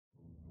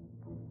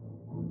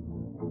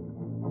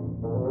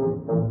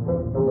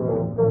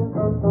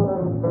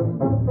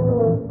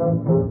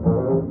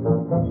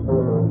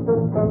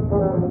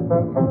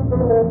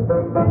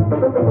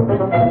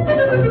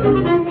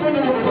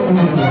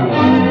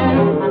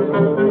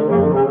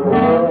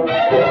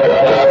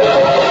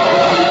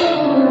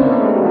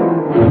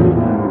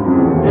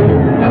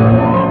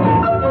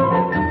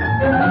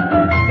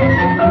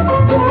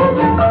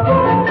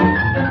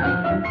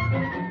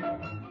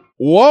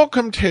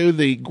Welcome to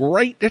the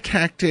Great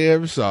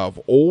Detectives of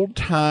Old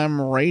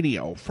Time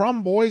Radio.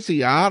 From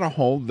Boise,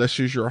 Idaho, this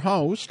is your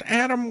host,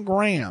 Adam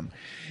Graham.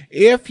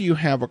 If you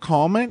have a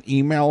comment,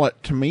 email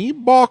it to me,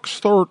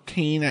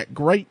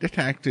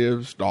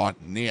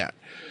 box13@greatdetectives.net.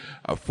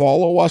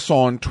 Follow us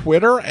on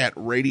Twitter at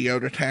Radio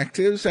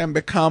Detectives and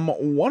become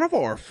one of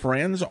our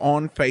friends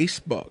on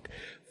Facebook.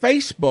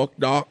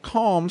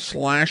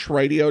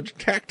 Facebook.com/Radio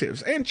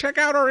Detectives. And check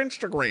out our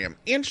Instagram,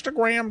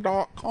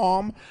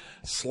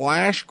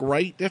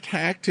 Instagram.com/Great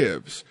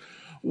Detectives.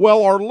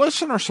 Well, our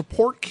listener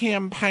support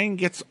campaign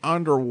gets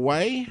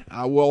underway.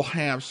 I will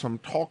have some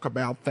talk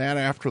about that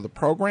after the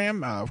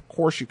program. Of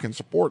course, you can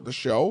support the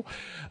show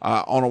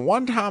on a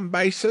one-time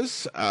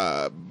basis,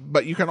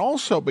 but you can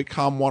also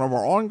become one of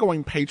our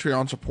ongoing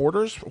Patreon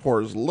supporters for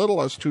as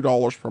little as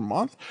 $2 per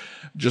month.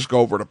 Just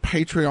go over to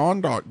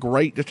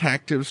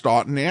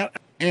patreon.greatdetectives.net.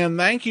 And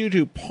thank you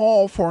to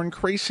Paul for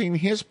increasing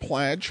his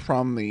pledge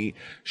from the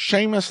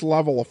Seamus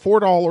level of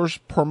 $4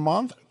 per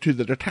month to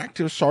the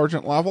Detective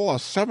Sergeant level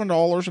of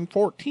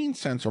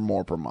 $7.14 or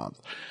more per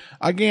month.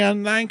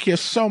 Again, thank you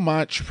so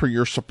much for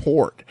your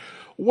support.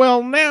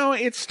 Well, now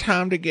it's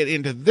time to get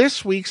into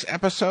this week's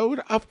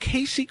episode of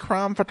Casey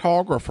Crime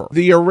Photographer.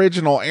 The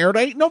original air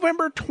date,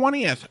 November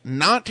 20th,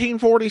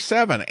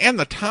 1947, and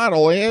the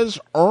title is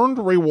Earned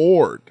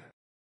Reward.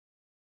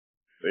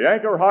 The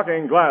Anchor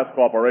Hocking Glass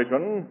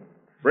Corporation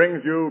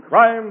brings you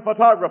Crime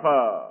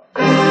Photographer.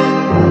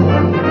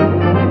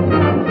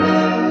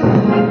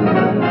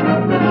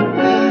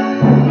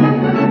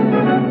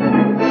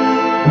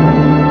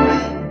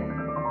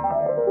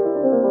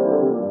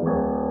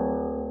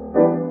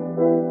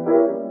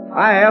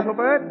 Hi,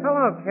 Ethelbert.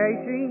 Hello,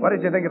 Casey. What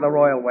did you think of the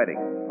royal wedding?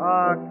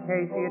 Oh,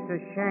 Casey, it's a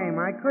shame.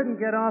 I couldn't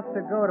get off to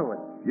go to it.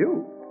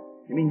 You?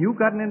 You mean you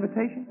got an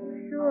invitation?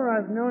 Sure,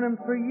 I've known him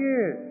for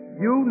years.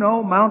 You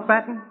know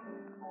Mountbatten?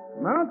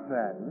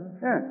 Mountbatten?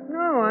 Yeah.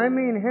 No, I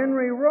mean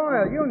Henry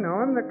Royal. You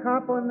know him, the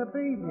copper in the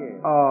beat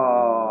here.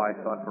 Oh, I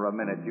thought for a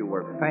minute you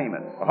were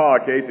famous. Oh,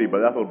 Casey,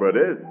 but Ethelbert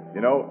is.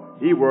 You know,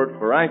 he works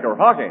for Anchor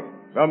Hocking,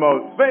 the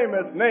most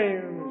famous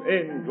name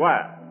in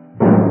glass.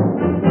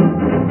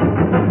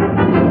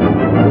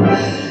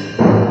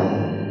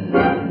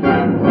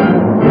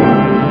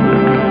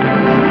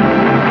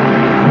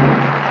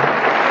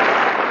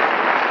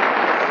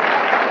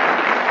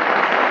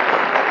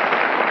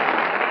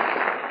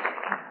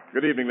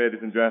 Good evening,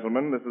 ladies and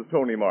gentlemen. This is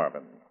Tony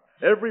Marvin.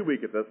 Every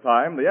week at this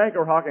time, the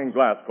Anchor Hocking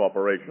Glass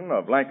Corporation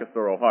of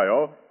Lancaster,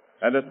 Ohio,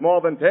 and its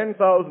more than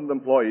 10,000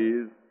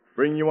 employees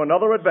bring you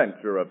another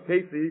adventure of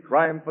Casey,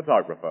 crime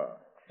photographer,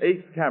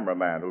 ace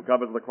cameraman who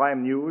covers the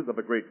crime news of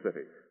a great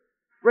city.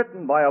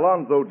 Written by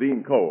Alonzo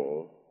Dean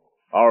Cole.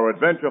 Our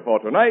adventure for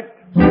tonight,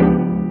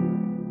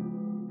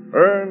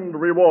 Earned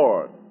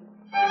Reward.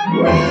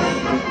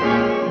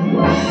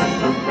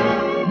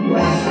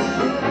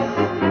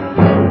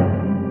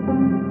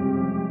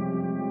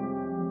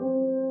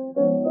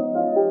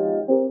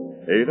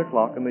 8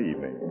 o'clock in the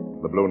evening,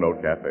 the Blue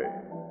Note Cafe.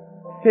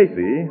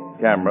 Casey,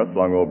 camera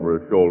slung over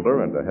his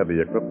shoulder and a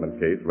heavy equipment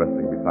case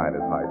resting beside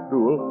his high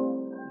stool,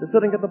 is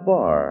sitting at the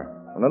bar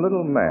when a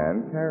little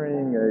man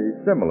carrying a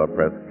similar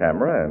press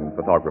camera and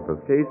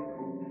photographer's case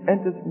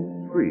enters from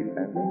the street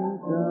and...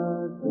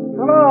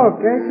 Hello,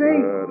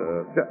 Casey.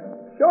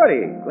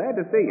 Shorty, glad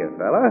to see you,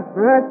 fella.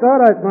 I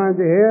thought I'd find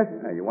you here.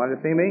 You wanted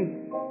to see me?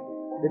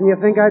 Didn't you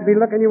think I'd be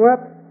looking you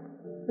up?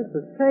 This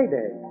is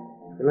payday.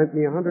 You lent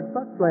me $100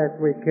 last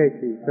week,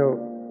 Casey, so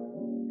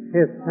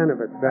here's 10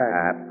 of it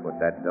back. Put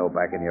that dough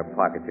back in your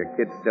pocket. Your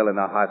kid's still in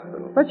the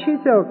hospital. But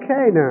she's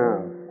okay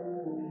now.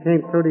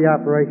 Came through the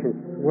operation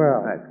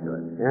swell. That's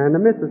good. And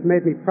the missus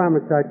made me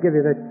promise I'd give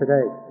you this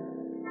today.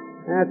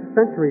 That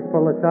century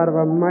pulled us out of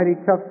a mighty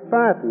tough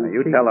spot. Now,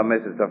 you tell the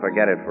missus to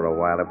forget it for a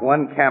while. If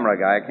one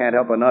camera guy can't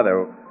help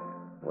another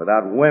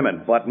without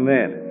women butting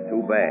in, it's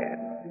too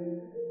bad.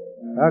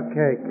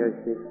 Okay,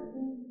 Casey.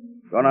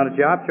 Going on a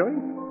job,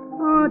 Shorty?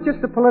 Oh, just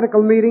a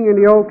political meeting in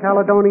the old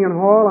Caledonian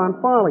Hall on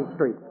Farley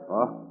Street.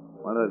 Oh,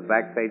 one of those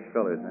backstage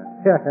fillers, huh?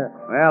 Yeah.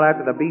 Well,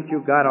 after the beat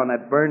you got on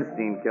that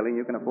Bernstein killing,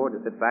 you can afford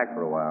to sit back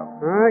for a while.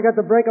 I got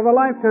the break of a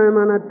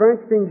lifetime on that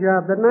Bernstein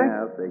job, didn't I?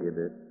 Yeah, I'll say you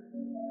did.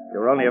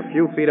 You were only a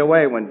few feet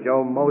away when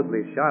Joe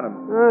Mosley shot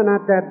him. Oh,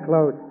 not that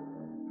close.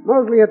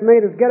 Mosley had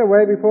made his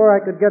getaway before I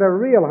could get a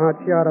real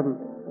hot shot of him.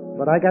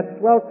 But I got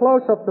swell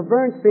close up to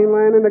Bernstein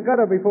lying in the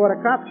gutter before the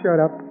cops showed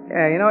up.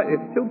 Yeah, you know,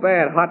 it's too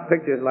bad hot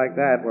pictures like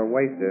that were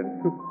wasted.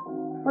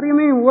 What do you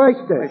mean,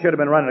 wasted? They should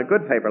have been running a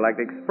good paper like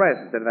the Express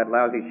instead of that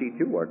lousy sheet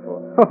you work for.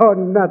 Oh,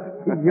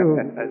 nuts to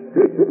you.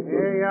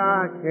 Here you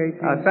are,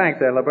 Casey. Thanks,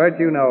 Ethelbert.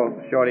 You know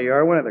Shorty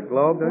Irwin of the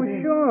Globe, don't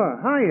you? Sure.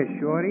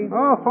 Hiya, Shorty.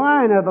 Oh,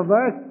 fine,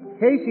 Ethelbert.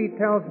 Casey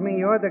tells me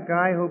you're the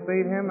guy who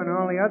beat him and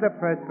all the other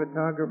press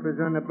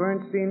photographers on the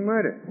Bernstein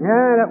murder.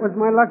 Yeah, that was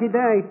my lucky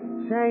day.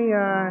 Say,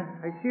 I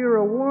see a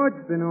reward's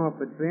been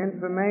offered for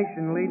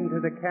information leading to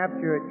the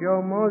capture of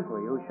Joe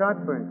Mosley, who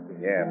shot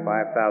Bernstein. Yeah,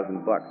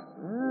 $5,000.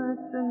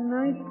 That's a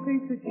nice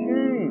piece of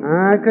change.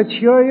 I could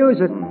sure use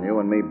it.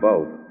 You and me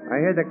both. I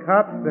hear the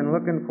cops been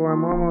looking for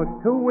him almost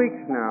 2 weeks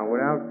now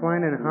without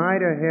finding hide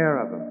or hair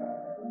of him.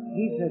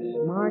 He's a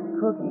smart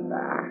cookie.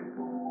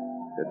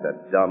 Just a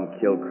dumb,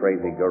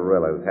 kill-crazy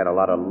gorilla who's had a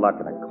lot of luck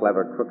and a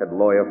clever, crooked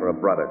lawyer for a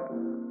brother.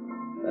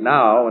 And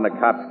now, when the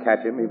cops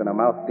catch him, even a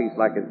mouthpiece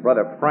like his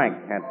brother Frank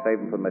can't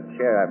save him from the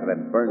chair after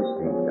that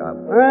Bernstein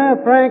job.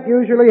 Frank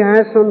usually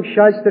has some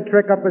shyster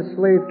trick up his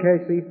sleeve,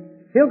 Casey.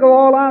 He'll go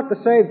all out to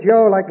save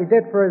Joe like he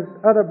did for his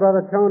other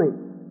brother, Tony.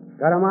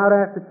 Got him out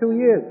after 2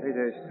 years. Hey,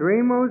 there's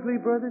 3 Mosley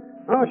brothers?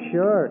 Oh,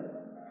 sure.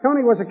 Tony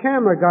was a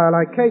camera guy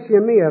like Casey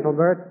and me,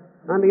 Ethelbert,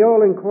 on the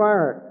old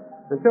Inquirer,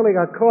 until he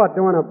got caught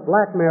doing a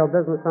blackmail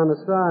business on the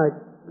side.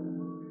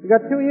 He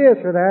got 2 years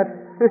for that.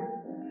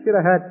 Should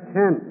have had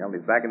 10. Well,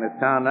 he's back in this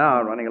town now,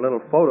 running a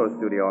little photo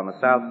studio on the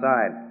south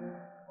side.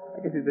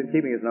 I guess he's been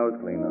keeping his nose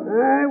clean, though.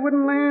 I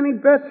wouldn't lay any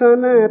bets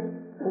on that.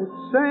 Oh,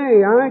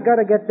 say, I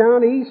gotta get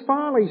down to East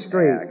Farley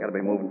Street. Yeah, I gotta be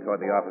moving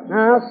toward the office.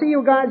 Now, I'll see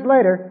you guys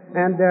later.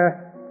 And,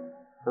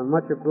 I'm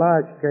much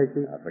obliged,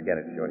 Casey. Forget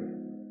it, Shorty.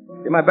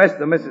 Do my best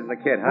to Mrs. and the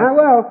kid, huh? I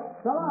will.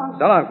 So long.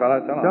 So long, fella.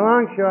 So long. So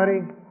long,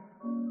 Shorty.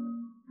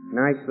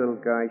 Nice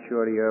little guy,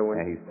 Shorty Irwin.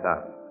 Yeah, he's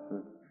tough.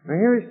 I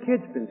hear his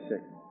kid's been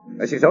sick.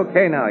 Well, she's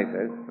okay now, he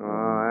says.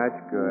 Oh,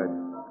 that's good.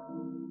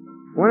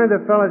 One of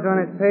the fellas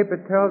on his paper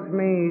tells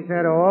me he's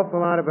had an awful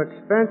lot of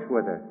expense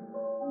with her.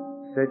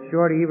 Said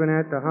Shorty even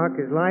had to hock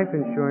his life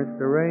insurance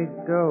to raise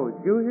dough.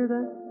 Did you hear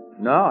that?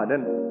 No, I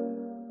didn't.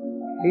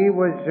 He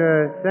was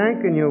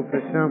thanking you for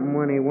something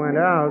when he went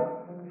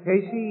out.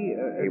 Casey...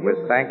 He was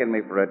thanking me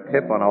for a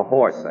tip on a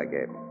horse I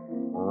gave him.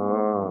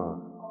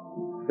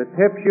 Oh. The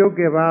tips you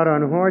give out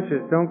on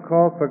horses don't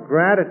call for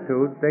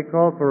gratitude. They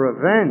call for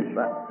revenge.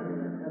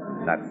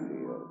 Nuts to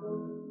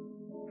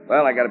you.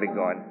 Well, I gotta be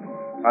going.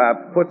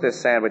 Put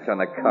this sandwich on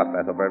the cup,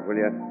 Ethelbert, will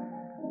you?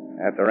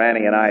 After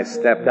Annie and I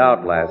stepped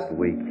out last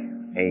week,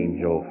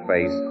 angel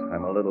face,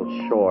 I'm a little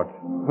short.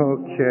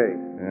 Okay.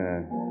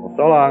 Well,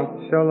 so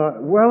long. So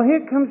long. Well,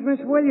 here comes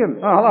Miss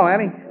Williams. Oh, hello,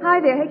 Annie. Hi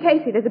there. Hey,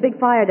 Casey, there's a big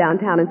fire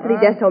downtown, and City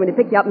Desk told me to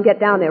pick you up and get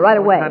down there right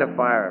away. What kind of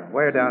fire?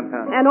 Where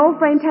downtown? An old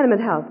frame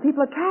tenement house.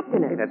 People are trapped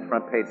in Hey, it. that's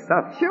front page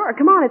stuff. Sure,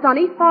 come on. It's on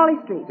East Farley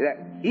Street.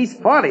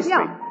 East Farley Street?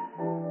 Yeah.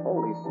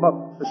 Holy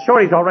smoke. The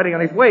Shorty's already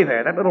on his way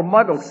there. That little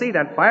mug will see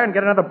that fire and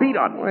get another beat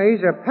on him. Well,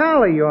 he's a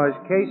pal of yours,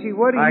 Casey.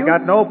 What do you... I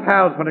got no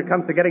pals when it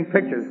comes to getting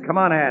pictures. Come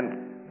on,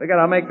 Ann. We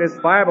gotta make this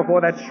fire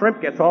before that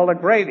shrimp gets all the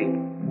gravy.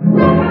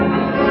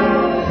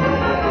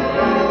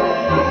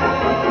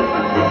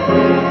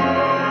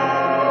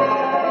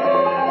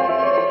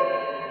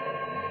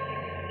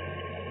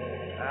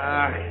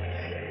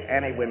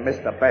 Annie, we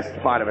missed the best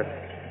part of it.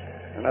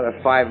 Another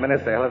 5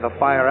 minutes, they'll have the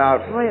fire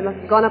out. Boy, it must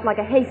have gone up like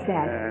a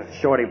haystack.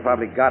 Shorty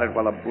probably got it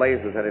while the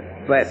blaze was at its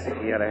best.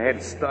 He had a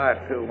head start,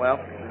 too. Well,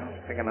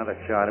 take another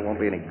shot. It won't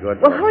be any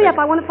good. Well, hurry up.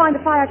 I want to find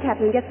the fire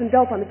captain and get some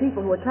dope on the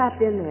people who are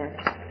trapped in there.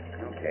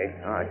 Okay.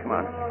 All right, come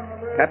on.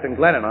 Captain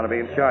Glennon ought to be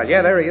in charge.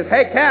 Yeah, there he is.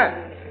 Hey,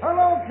 Cap!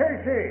 Hello,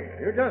 Casey.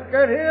 You just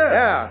got here?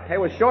 Yeah. Hey,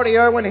 was Shorty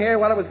Irwin here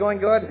while it was going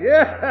good?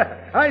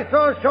 Yeah. I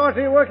saw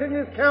Shorty working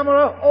his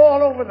camera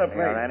all over the place.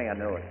 Yeah, Annie, I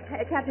knew it.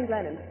 Hey, Captain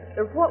Glennon,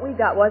 the report we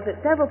got was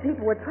that several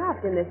people were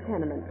trapped in this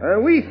tenement.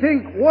 We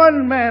think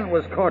one man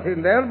was caught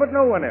in there, but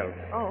no one else.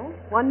 Oh,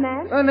 one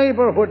man? A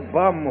neighborhood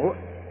bum who...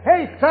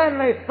 Hey,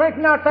 Stanley,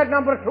 straighten out that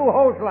number 2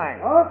 hose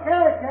line.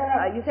 Okay,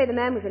 Cap. You say the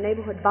man was a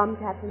neighborhood bum,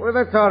 Captain? Well,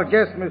 that's our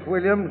guess, Miss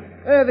Williams.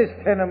 This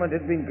tenement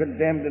had been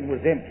condemned and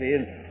was empty.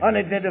 An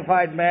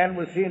unidentified man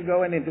was seen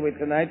going into it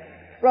tonight.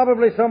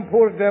 Probably some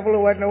poor devil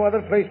who had no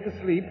other place to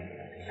sleep.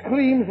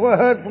 Screams were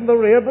heard from the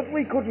rear, but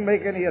we couldn't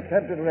make any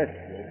attempt at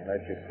rescue.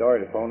 That's your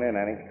story to phone in,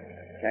 Annie.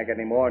 Can't get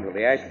any more until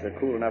the ashes are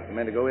cool enough for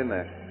men to go in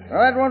there. Well,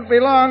 that won't be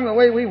long. The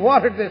way we've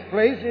watered this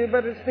place, you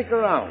better stick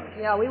around.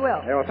 Yeah, we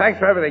will. Yeah, well, thanks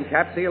for everything,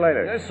 Cap. See you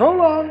later. So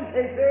long,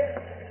 Casey.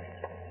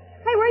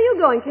 Hey, where are you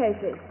going,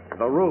 Casey?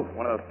 The roof,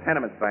 one of those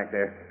tenements back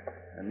there.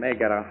 And May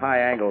got a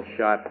high-angle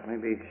shot.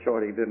 Maybe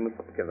Shorty didn't.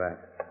 Look at that.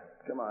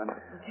 Come on.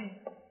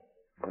 Okay.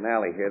 There's an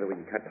alley here that we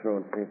can cut through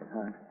and save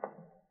time.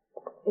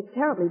 It's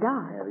terribly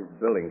dark. Yeah, these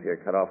buildings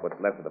here cut off what's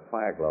left of the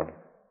fire glow.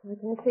 I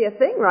can't see a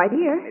thing right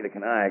here. Neither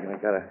can I.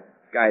 I've got a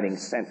guiding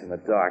sense in the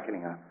dark.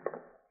 Anyhow,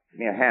 give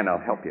me a hand. I'll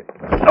help you.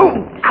 Oh!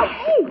 Ow!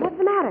 Hey, what's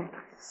the matter?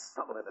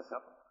 Something at this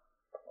up.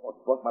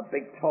 Almost broke my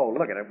big toe.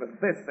 Look at it. With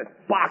this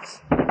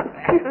box.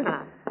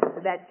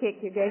 Did that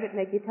kick you gave it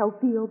make your toe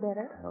feel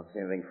better? I don't see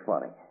anything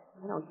funny.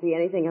 I don't see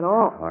anything at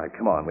all. All right,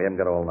 come on. We haven't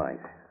got all night.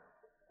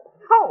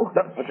 Oh!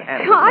 What's the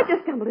animal? I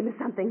just stumbled into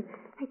something.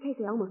 Hey,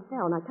 Casey, I almost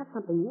fell, and I touched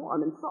something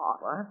warm and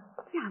soft. What?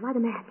 Yeah, light a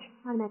match.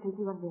 Light a match and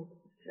see what it is.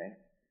 Okay.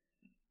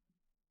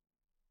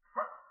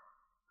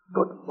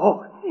 Good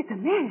Lord. Hey, it's a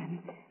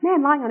man.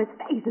 Man lying on his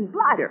face in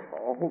blood. Here,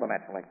 hold the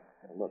match till I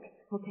have a look.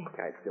 Okay. The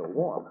guy's still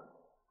warm.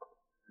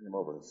 Send him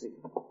over and see.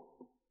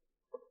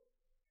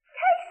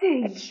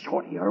 Casey! It's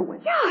Shorty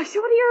Irwin. Yeah,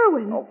 Shorty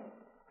Irwin. Oh,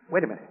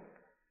 wait a minute.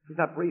 He's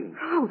not breathing.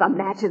 Oh, the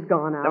match is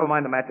gone out. Never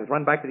mind the matches.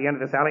 Run back to the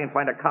end of this alley and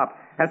find a cop.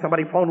 Have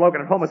somebody phone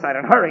Logan at homicide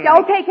and hurry. Yeah,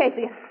 okay,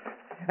 Casey.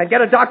 And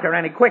get a doctor,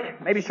 Annie, quick.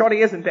 Maybe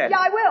Shorty isn't dead. Yeah,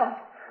 I will.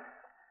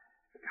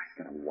 The guy's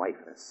got a wife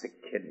and a sick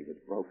kid and he was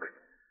broke.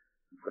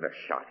 Who could have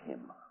shot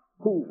him?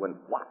 Who and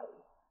what?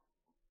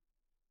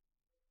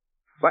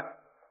 What?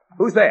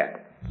 Who's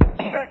there?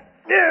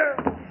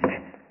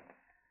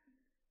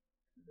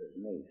 It's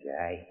me,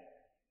 Jay.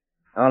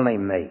 Only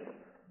me.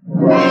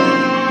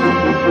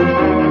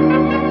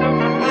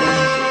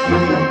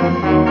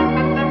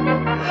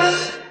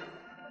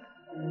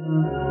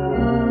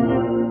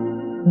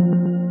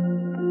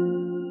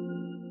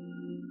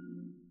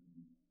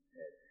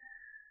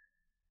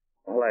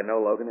 All I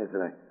know, Logan, is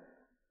that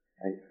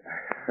I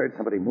heard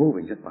somebody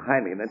moving just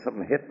behind me, and then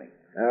something hit me.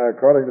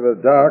 According to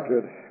the doc,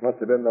 it must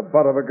have been the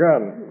butt of a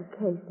gun.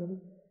 Casey.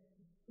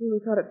 We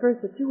thought at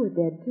first that you were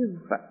dead, too.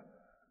 What?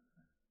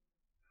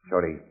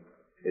 Shorty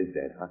is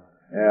dead, huh?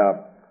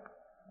 Yeah.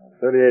 A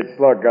 38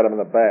 slug got him in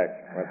the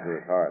back. Went through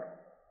his heart.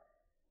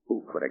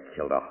 Who could have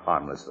killed a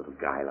harmless little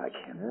guy like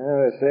him?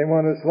 The same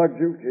one who slugged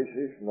you,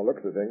 Casey, from the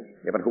looks of things.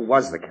 Yeah, but who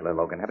was the killer,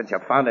 Logan? Haven't you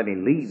found any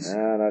leads?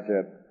 Not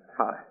yet.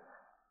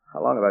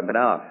 How long have I been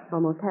out?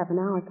 Almost half an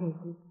hour,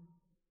 Casey.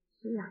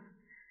 Gee, I'm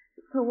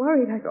so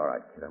worried. It's all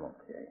right, kid. I'm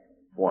okay.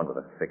 Born with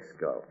a thick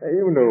skull. Hey,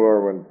 you knew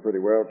Irwin pretty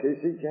well,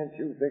 Casey. Can't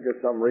you think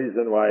of some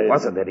reason why... There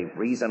wasn't any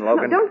reason,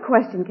 Logan. Now, don't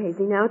question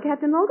Casey now,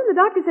 Captain Logan. The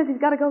doctor says he's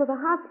got to go to the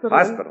hospital.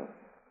 Hospital?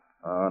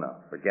 Oh, no.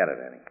 Forget it,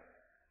 Annie.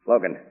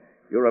 Logan,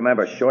 you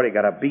remember Shorty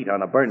got a beat on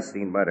the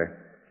Bernstein murder.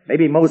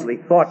 Maybe Mosley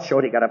thought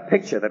Shorty got a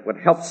picture that would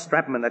help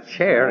strap him in the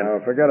chair. Now,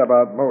 forget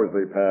about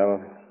Mosley,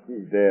 pal.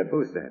 He's dead.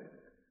 Who's dead?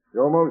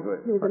 Joe Mosley.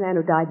 He was the man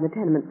who died in the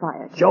tenement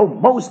fire. Joe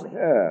Mosley?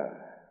 Yeah.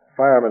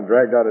 Fireman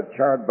dragged out a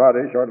charred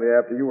body shortly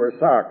after you were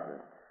socked.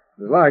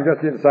 It was lying just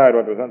inside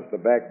what was under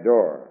the back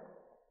door.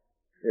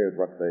 Here's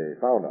what they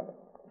found on it.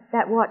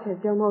 That watch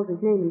has Joe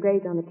Mosley's name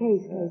engraved on the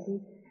case,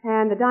 Casey.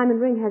 And the diamond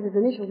ring has his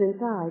initials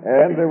inside.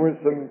 And there was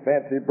some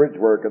fancy bridge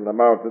work in the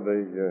mouth of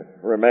the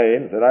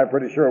remains that I'm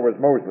pretty sure was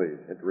Mosley's.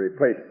 It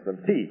replaced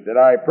some teeth that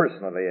I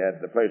personally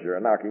had the pleasure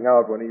of knocking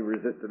out when he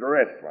resisted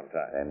arrest one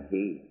time. And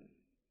he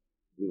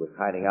was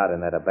hiding out in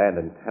that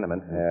abandoned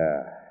tenement.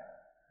 Yeah.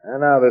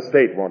 And now the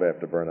state won't have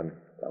to burn him.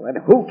 Well,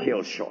 then who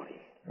killed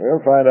Shorty? We'll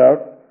find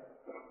out.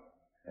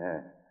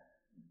 Yeah.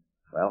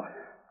 Well,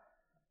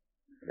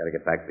 I gotta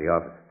get back to the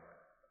office.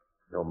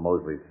 Joe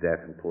Mosley's death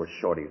and poor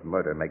Shorty's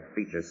murder make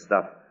feature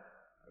stuff.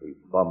 These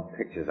bum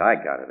pictures I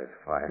got of this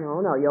fire.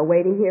 No, you're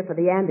waiting here for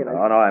the ambulance.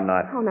 Oh, no, I'm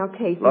not. Oh, now,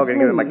 Casey, Logan,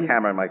 give me my please.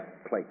 camera and my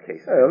plate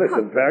case. Hey,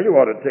 listen, pal, you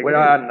ought to take Wait, it.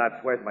 I'm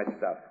nuts. Where's my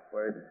stuff?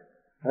 Where's it?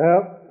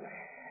 Well,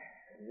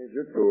 here's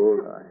your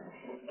tools.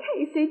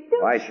 Casey,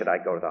 don't... Why should I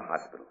go to the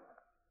hospital?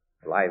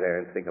 Lie there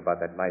and think about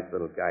that nice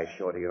little guy,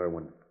 Shorty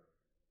Irwin.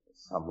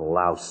 Some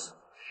louse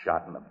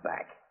shot in the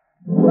back.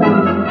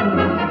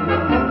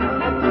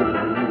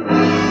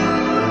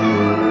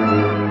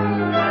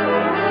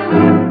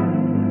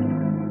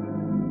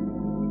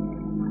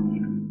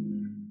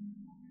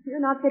 You're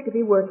not fit to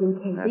be working,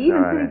 Casey. That's Even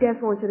all right. Pretty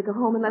Death wants you to go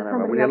home unless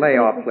somebody Will you else lay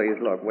off, finishes-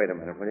 please? Look, wait a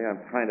minute, will you?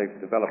 I'm trying to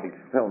develop these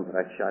films that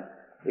I shot.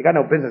 You got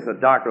no business in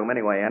the darkroom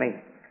anyway, Annie.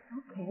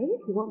 Okay,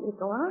 if you want me to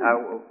go out.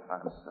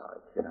 I'm sorry,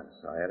 kid. I'm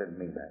sorry. I didn't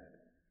mean that.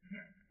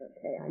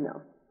 Okay, I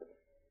know.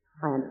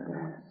 I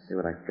understand. Let's see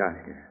what I've got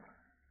here.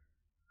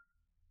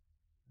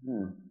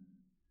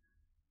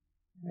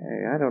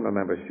 Hey, I don't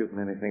remember shooting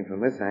anything from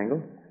this angle.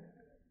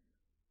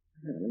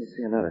 Here, let me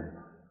see another.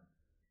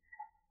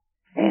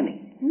 Annie.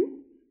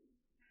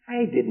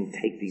 I didn't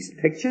take these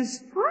pictures.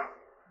 What?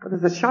 But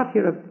there's a shot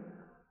here of...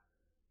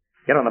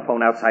 Get on the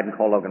phone outside and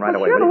call Logan right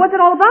away. Sure, will but you? what's it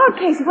all about,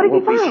 Casey? What have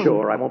you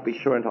found? I won't be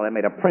sure until I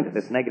made a print of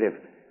this negative.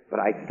 But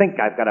I think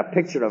I've got a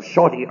picture of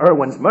Shorty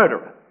Irwin's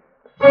murderer.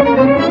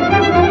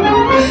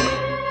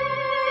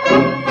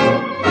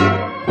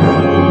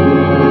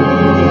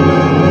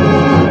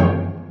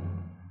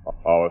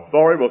 Our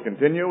story will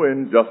continue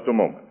in just a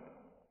moment.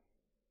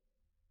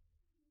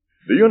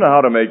 Do you know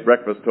how to make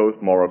breakfast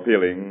toast more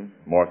appealing,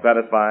 more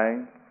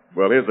satisfying?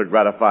 Well, here's a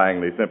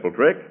gratifyingly simple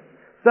trick.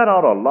 Set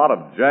out a lot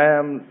of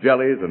jams,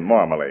 jellies, and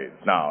marmalades.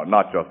 Now,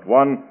 not just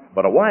one,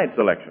 but a wide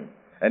selection.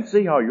 And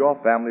see how your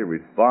family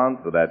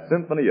responds to that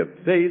symphony of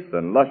taste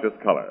and luscious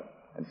color.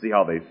 And see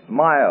how they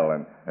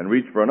smile and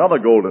reach for another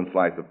golden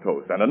slice of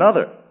toast and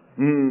another.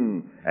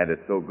 And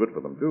it's so good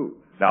for them, too.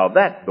 Now,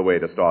 that's the way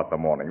to start the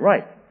morning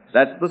right.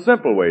 That's the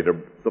simple way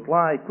to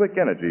supply quick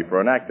energy for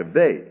an active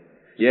day.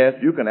 Yes,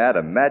 you can add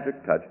a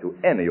magic touch to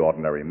any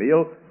ordinary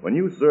meal when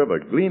you serve a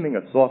gleaming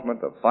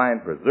assortment of fine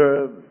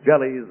preserves,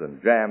 jellies,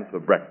 and jams for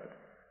breakfast.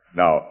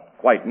 Now,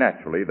 quite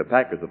naturally, the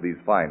packers of these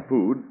fine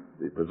foods,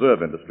 the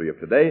preserve industry of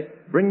today,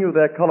 bring you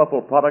their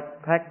colorful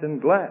products packed in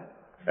glass.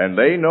 And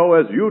they know,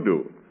 as you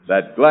do,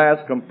 that glass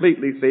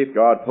completely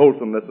safeguards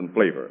wholesomeness and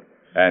flavor.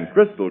 And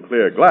crystal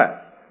clear glass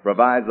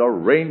provides a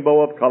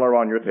rainbow of color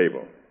on your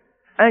table.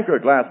 Anchor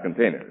glass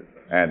containers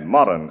and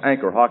modern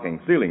Anchor hawking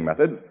sealing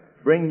methods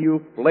bring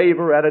you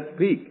flavor at its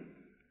peak.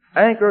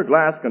 Anchor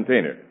glass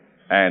containers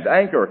and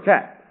Anchor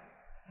caps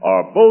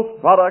are both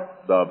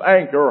products of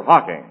Anchor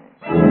hawking,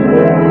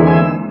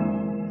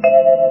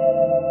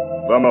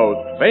 the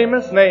most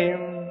famous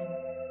name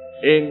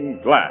in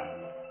glass.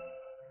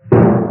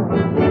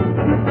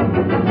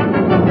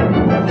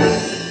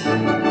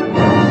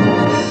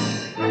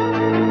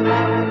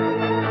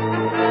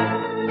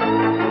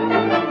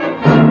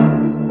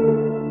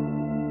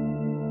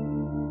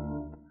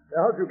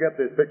 How'd you get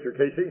this picture,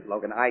 Casey?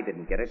 Logan, I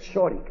didn't get it.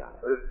 Shorty got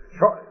it.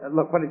 Short.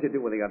 Look, what did you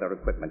do with the other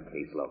equipment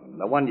case, Logan?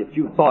 The one that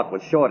you thought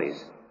was Shorty's.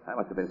 I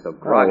must have been so Oh,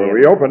 groggy. well,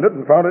 we opened it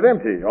and found it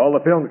empty. All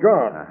the film's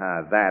gone.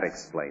 That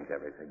explains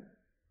everything.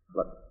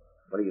 Look,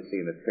 what do you see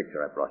in this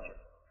picture I brought you?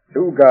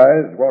 Two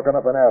guys walking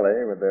up an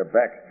alley with their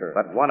backs turned.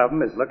 But one of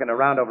them is looking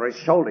around over his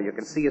shoulder. You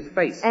can see his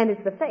face. And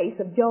it's the face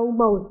of Joe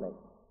Mosley.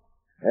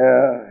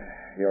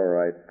 Yeah, you're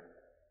right.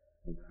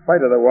 In spite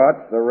of the watch,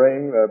 the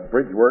ring, the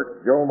bridge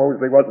work, Joe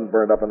Mosley wasn't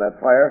burned up in that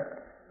fire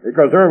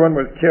because Irwin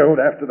was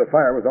killed after the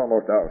fire was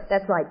almost out.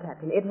 That's right,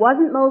 Captain. It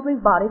wasn't Mosley's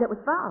body that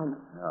was found.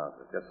 No,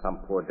 it was just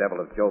some poor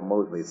devil of Joe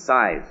Mosley's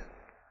size.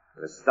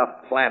 With his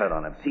stuff planted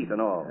on him, teeth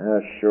and all.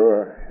 Yeah,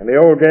 sure. And the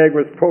old gag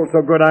was pulled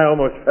so good I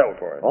almost fell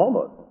for it.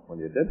 Almost. Well,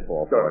 you did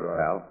fall for it,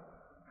 pal.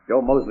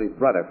 Joe Mosley's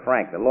brother,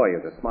 Frank, the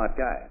lawyer, is a smart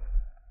guy.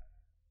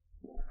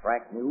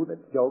 Frank knew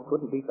that Joe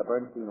couldn't beat the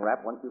Bernstein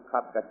rap once you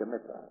cops got your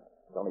mitts on it.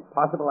 It's only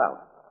possible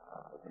out.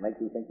 To make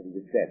you think that he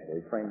was dead, so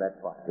he framed that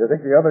fire. You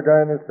think the other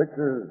guy in this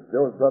picture is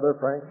Joe's brother,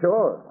 Frank?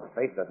 Sure. His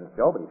face doesn't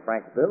show, but he's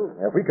Frank's build.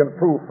 If we can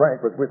prove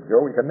Frank was with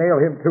Joe, we can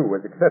nail him, too,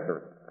 as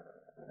accessory.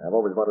 I've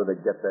always wanted to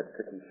get that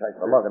tricky shite.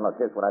 Well, Logan,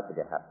 look, here's what I think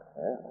happened.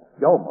 Yeah?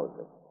 Joe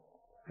Mosley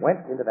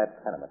went into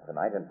that tenement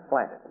tonight and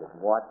planted his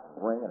watch,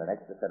 ring, and an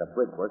extra set of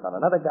bridge work on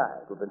another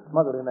guy who'd been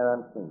smuggled in there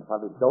unseen,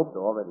 probably doped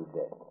or already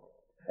dead.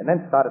 And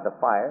then started the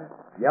fire,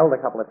 yelled a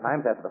couple of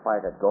times after the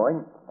fire got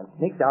going, and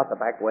sneaked out the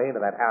back way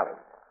into that alley,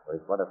 where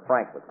his brother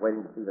Frank was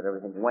waiting to see that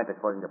everything went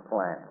according to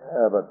plan.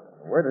 Yeah,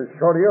 but where does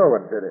Shorty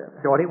Irwin fit in?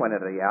 Shorty went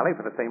into the alley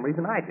for the same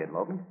reason I did,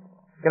 Logan.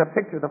 Get a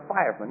picture of the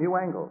fire from a new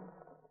angle.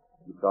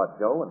 He saw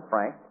Joe and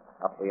Frank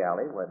up the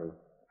alley where the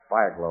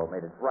fire glow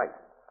made it bright.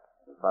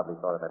 He probably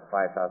thought of that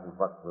 $5,000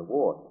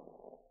 reward.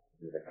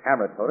 The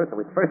camera told us that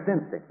his first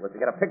instinct was to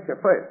get a picture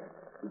first.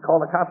 He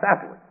called the cops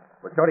afterwards.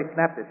 Well, Shorty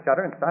snapped his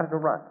shutter and started to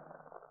run.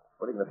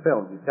 Putting the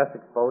films he just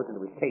exposed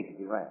into his case as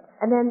he ran.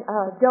 And then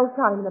Joe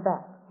shot him in the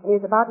back. And he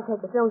was about to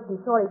take the films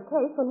from Shorty's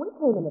case when we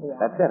came into the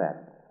alley. That's it,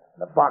 Annie.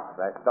 The box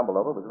I stumbled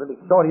over was really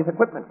Shorty's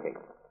equipment case.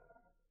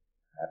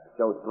 After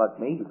Joe slugged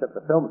me, he took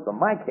the films from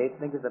my case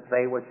thinking that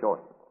they were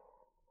Shorty's.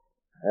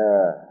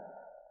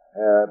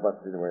 Yeah, it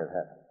must be the way it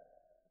happened.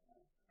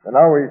 And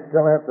now we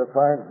still have to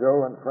find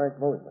Joe and Frank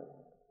Mosley.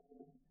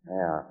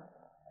 Yeah.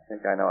 I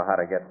think I know how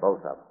to get both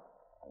of them.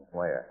 And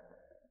where.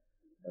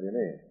 What do you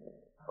mean?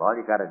 All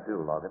you gotta do,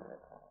 Logan.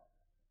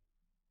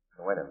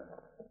 So wait a minute.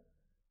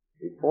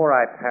 Before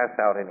I pass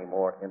out any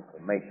more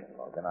information,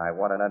 Logan, I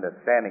want an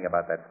understanding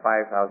about that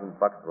 $5,000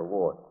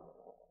 reward.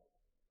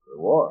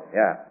 Reward?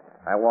 Yeah,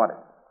 I want it.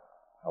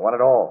 I want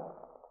it all.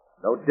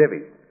 No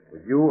divvies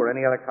with you or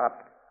any other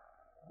cop.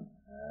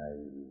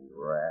 You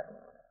rat.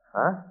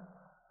 Huh?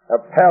 A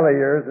pal of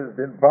yours has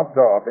been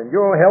bumped off, and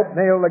you'll help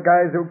nail the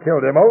guys who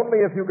killed him only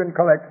if you can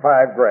collect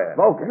 $5,000.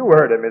 Logan. You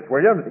heard him, Miss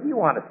Williams. You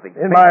honestly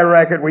In my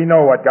racket, we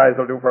know what guys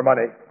will do for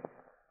money.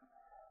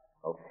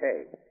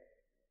 Okay.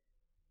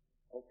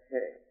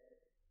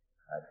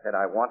 I said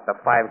I want the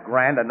 $5,000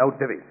 and no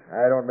divvies.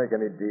 I don't make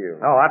any deals.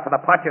 Oh, out for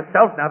the pot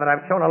yourself now that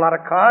I've shown a lot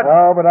of cards?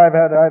 No, but I'd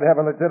have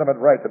a legitimate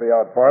right to be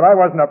out for it. I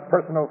wasn't a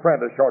personal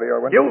friend of Shorty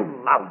Irwin.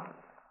 You lout!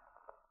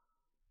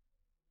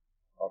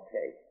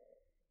 Okay.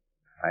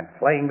 I'm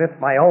playing this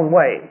my own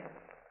way.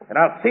 And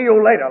I'll see you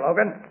later,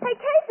 Logan. Hey,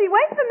 Casey,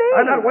 wait for me.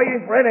 I'm not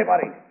waiting for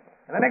anybody.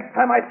 And the next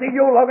time I see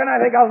you, Logan,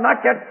 I think I'll knock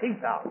your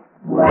teeth out.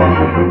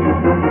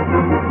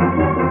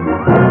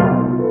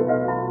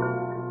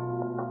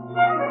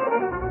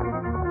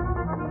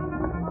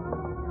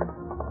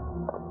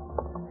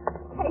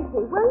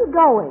 Casey, where are you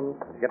going?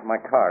 Get in my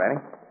car,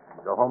 Annie.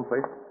 Go home,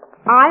 please.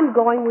 I'm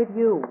going with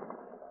you.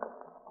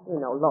 You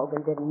know,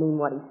 Logan didn't mean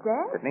what he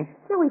said. Didn't he?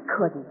 No, he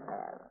couldn't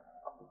have.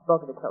 He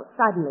spoke of it so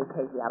suddenly,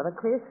 Casey, out of a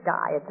clear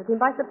sky. It took him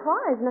by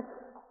surprise. And,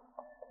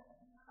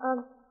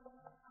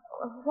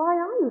 why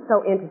are you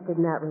so interested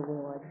in that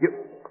reward? You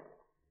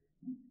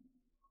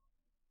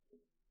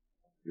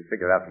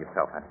figure it out for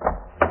yourself, honey.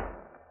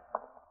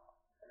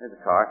 Here's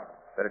the car.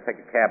 Better take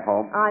a cab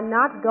home. I'm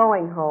not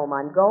going home.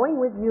 I'm going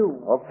with you.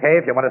 Okay,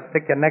 if you want to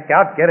stick your neck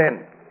out, get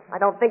in. I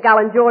don't think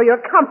I'll enjoy your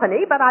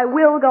company, but I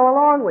will go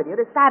along with you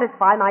to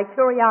satisfy my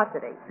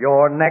curiosity.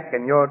 Your neck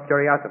and your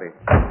curiosity.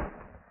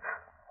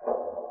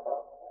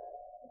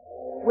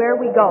 Where are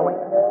we going?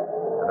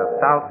 To the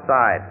south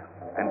side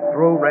and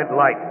through red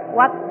light.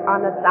 What's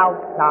on the south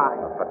side?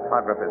 A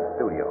photographer's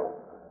studio.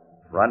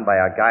 Run by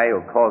a guy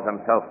who calls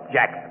himself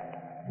Jackson.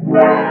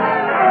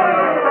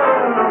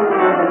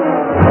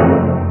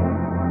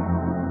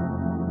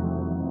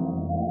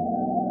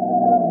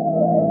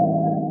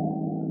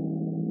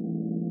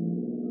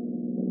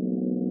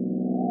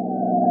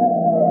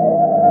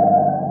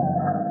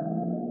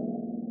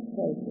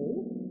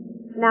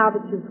 Now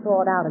that you've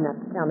thought out enough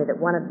to tell me that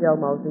one of Joe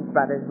Mosley's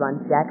brothers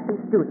runs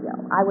Jackson's studio,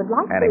 I would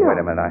like to Annie, know... wait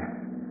a minute.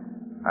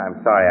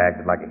 I'm sorry I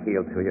acted like a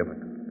heel to you, but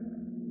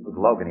with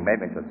Logan, he made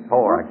me so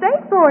sore. Well, say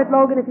for it,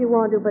 Logan, if you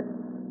want to, but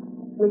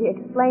will you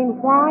explain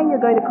why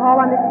you're going to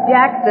call on this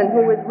Jackson,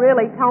 who is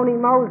really Tony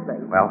Mosley?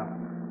 Well,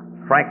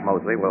 Frank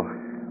Mosley will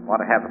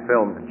want to have the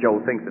films that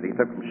Joe thinks that he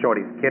took from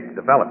Shorty's kit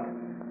developed.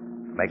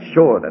 Make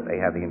sure that they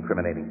have the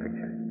incriminating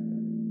picture.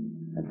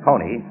 And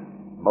Tony,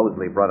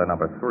 Mosley brother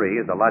number 3,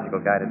 is the logical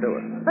guy to do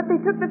it. But they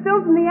took the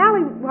films in the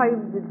alley, why,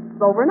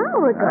 it's over an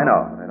hour ago. I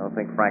know. I don't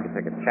think Frank would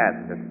take a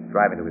chance of just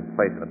driving to his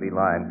place in a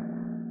beeline.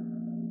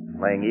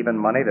 Laying even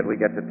money that we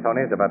get to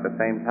Tony's about the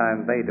same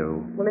time they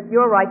do. Well, if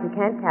you're right, you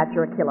can't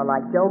capture a killer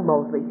like Joe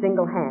Mosley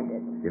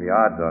single-handed. Give you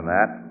odds on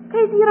that.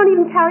 Casey, you don't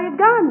even carry a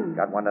gun.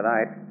 Got one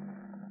tonight.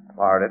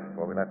 Borrowed it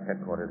before we left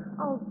headquarters.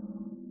 Oh.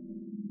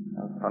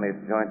 Well, Tony's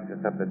joint's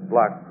just up this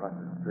block across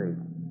the street.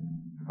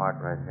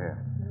 Parked right here.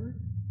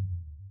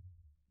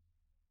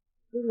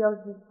 Studio's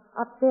the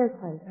upstairs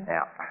place, huh?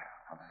 Yeah,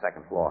 on the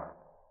second floor.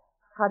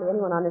 Hardly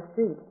anyone on the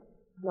street.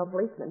 No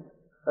policemen.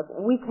 Look,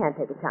 we can't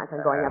take a chance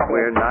on going up there.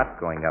 We're not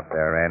going up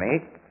there,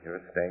 Annie.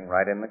 You're staying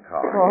right in the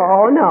car.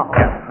 Oh, no.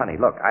 Yeah, honey,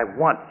 look, I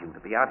want you to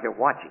be out here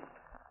watching.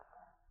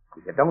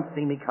 If you don't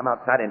see me come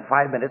outside in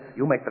 5 minutes,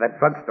 you make for that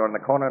drugstore in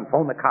the corner and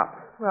phone the cops.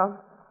 Well,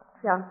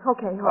 yeah,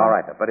 okay. All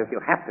right, but if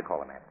you have to call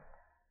them in,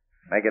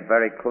 make it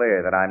very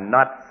clear that I'm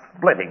not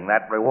splitting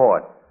that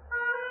reward.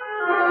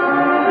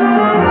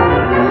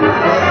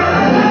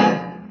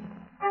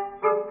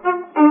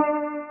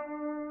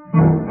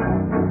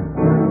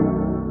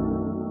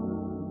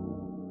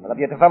 Well, have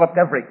you developed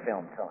every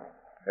film, Tony?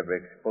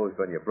 Every exposed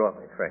one you brought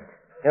me, Frank.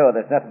 Sure,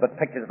 there's nothing but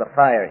pictures of the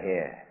fire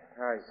here.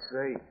 I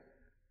see.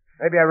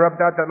 Maybe I rubbed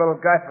out that little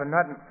guy for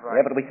nothing,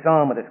 Frank. Yeah, but we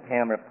saw him with his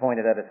camera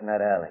pointed at us in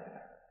that alley.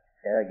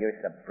 Yeah, you're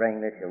so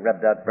brainless, you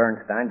rubbed out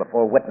Bernstein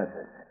before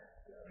witnesses.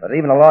 But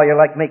even a lawyer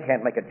like me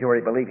can't make a jury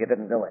believe you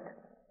didn't do it.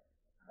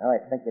 Now, I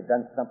think you've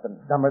done something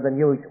dumber than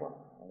usual.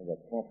 Only you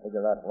can't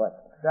figure out what.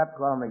 Stop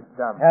calling me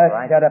dumb,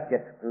 Frank. Shut up,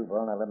 you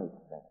screwball. Now, let me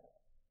think.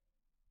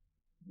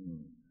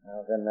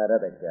 Now, then that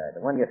other guy,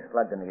 the one you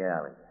slugged in the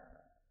alley.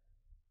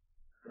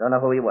 You don't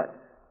know who he was?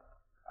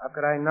 How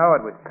could I know?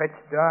 It was pitch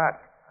dark.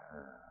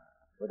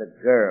 With a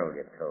girl,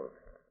 you told me.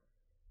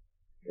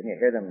 Didn't you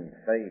hear them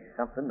say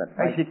something that...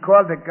 Hey, she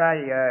called the guy,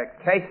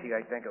 Casey,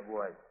 I think it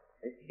was.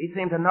 He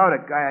seemed to know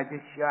the guy I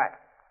just shot.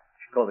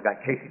 She called the guy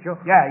Casey, Joe?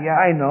 Yeah.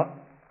 I know.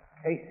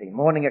 Casey,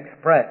 Morning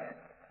Express.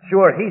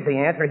 Sure, he's the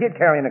answer. He'd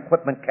carry an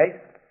equipment case.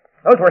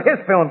 Those were his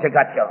films you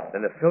got, Joe.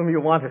 Then the film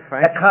you wanted,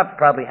 Frank? The cops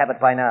probably have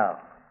it by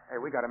now. Hey,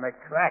 we gotta make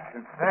tracks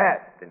and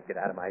fast. Then get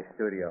out of my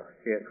studio.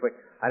 Here, quick.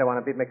 I don't want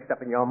to be mixed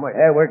up in your murder.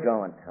 Yeah, we're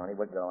going, Tony,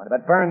 we're going.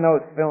 But burn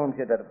those films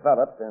you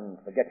developed and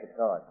forget you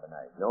saw it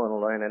tonight. No one will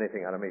learn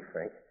anything out of me,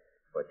 Frank.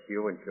 But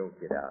you and Joe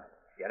get out.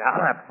 Get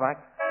out, Frank.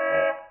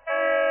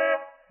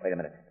 Wait a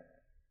minute.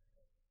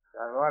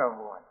 That auto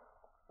horn.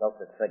 Broke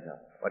the signal.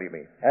 What do you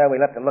mean? We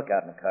left a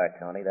lookout in the car,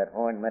 Tony. That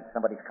horn meant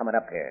somebody's coming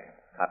up here.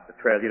 Cops to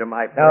trail you to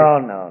my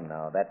place?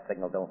 No. That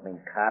signal don't mean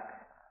cops.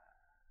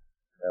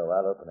 So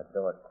I'll open the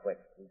door quick.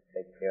 You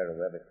take care of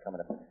whoever's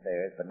coming up the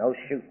stairs, but no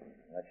shooting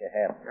unless you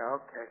have to. Yeah,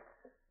 okay.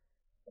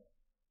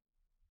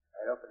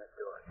 Right, open the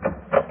door.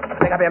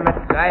 Pick up your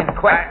missiles, guy.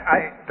 Quick.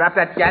 I drop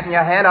that gat in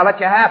your hand. I'll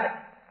let you have it.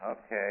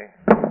 Okay.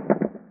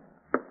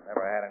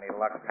 Never had any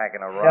luck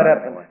packing a rod. Shut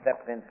up anyway. and step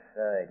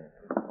inside and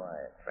keep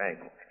quiet. Frank,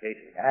 it's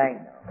Casey.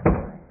 I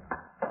know.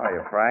 How are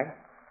you, Frank?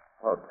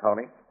 Hello,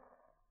 Tony.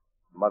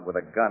 Mug with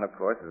a gun, of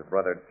course, is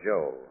brother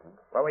Joe.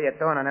 What were you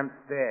doing on them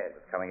stairs?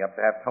 Coming up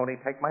to have Tony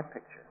take my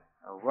picture.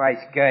 A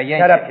wise guy,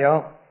 Shut up,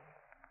 Joe.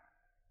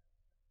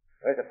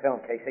 Where's the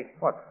film, Casey?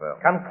 What film?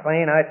 Come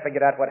clean. I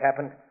figured out what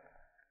happened.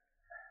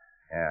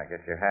 Yeah, I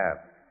guess you have.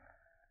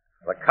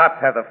 The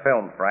cops have the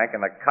film, Frank,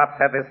 and the cops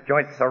have this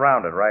joint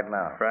surrounded right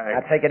now.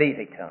 Now, take it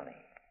easy, Tony.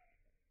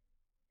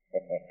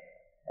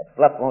 That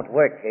bluff won't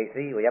work,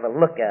 Casey. We have a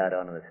lookout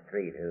on the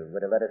street who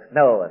would have let us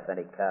know if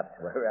any cops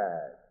were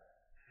around.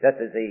 Just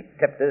as he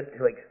tipped us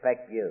to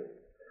expect you.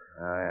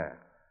 Oh, yeah.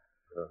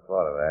 Should have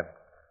thought of that.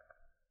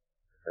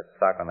 The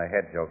sock on the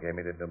head Joe gave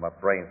me didn't do my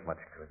brains much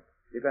good.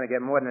 You're going to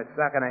get more than a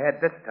sock on the head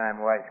this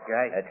time, wise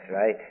guy. That's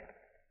right.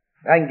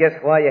 I can guess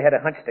why you had a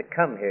hunch to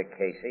come here,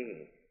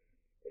 Casey.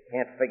 You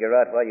can't figure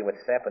out why you were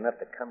sap enough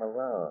to come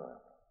alone.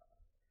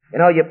 You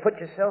know, you put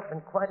yourself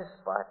in quite a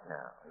spot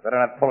now. You better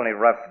not pull any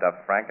rough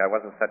stuff, Frank. I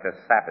wasn't such a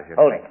sap as you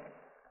Hold think. it.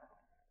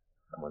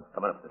 Someone's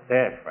coming up the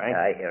stairs, Frank.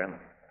 I hear him.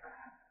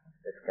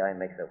 This guy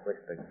makes a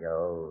whisper,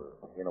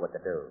 Joe. You know what to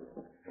do.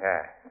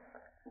 Yeah.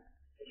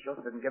 The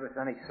Schultz didn't give us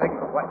any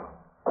signal. What?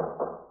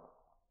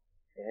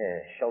 Yeah,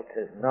 Schultz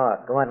is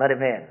knocked. Go on, let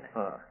him in.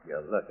 Oh, you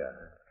look at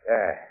it.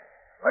 Yeah.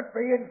 Let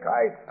me in,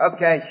 guys.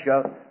 Okay,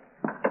 Schultz.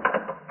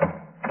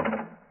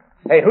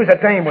 Hey, who's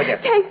that dame with you?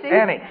 Casey.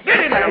 Annie.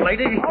 Get in there,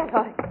 lady. All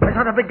right. I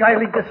saw the big guy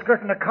leave the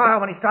skirt in the car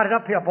when he started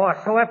up here, boss.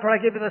 So after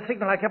I gave you the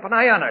signal, I kept an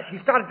eye on her. She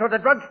started toward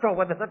the drugstore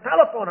with the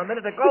telephone a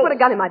minute ago. You put a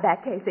gun in my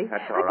back, Casey.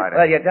 That's all right.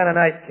 Well, you've done a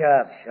nice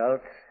job,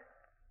 Schultz.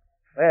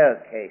 Well,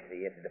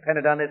 Casey, if it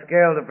depended on this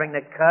girl to bring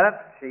the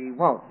cops, she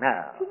won't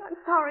now. I'm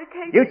sorry,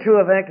 Casey. You two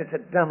have acted so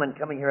dumb in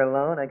coming here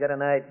alone. I got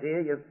an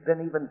idea you've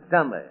been even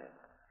dumber.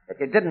 If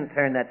you didn't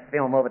turn that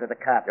film over to the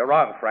cops. You're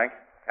wrong, Frank.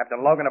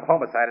 Captain Logan of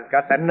Homicide has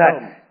got that Nuts.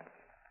 film.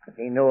 If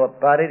he knew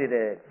about it, he'd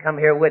have come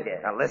here with you.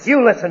 Now, listen.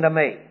 You listen to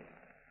me.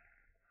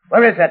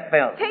 Where is that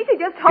film? Casey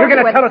just told You're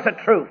going you to tell us the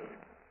truth.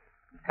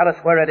 Tell us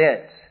where it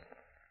is.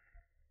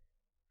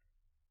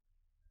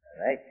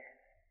 right?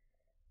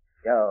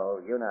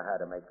 Joe, you know how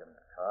to make them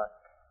talk.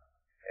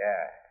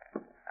 Yeah,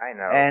 I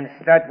know. And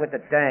start with the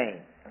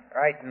dame.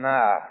 Right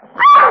now.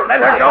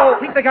 Let her go!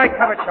 Keep the guy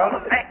covered,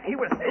 Joe. He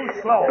was too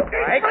slow,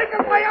 Frank. Break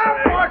his way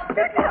out, boss!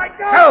 Get the right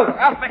down! Joe,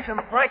 I'll fix him,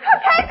 Frank.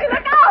 Casey,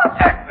 look out!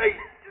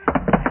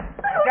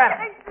 Got it.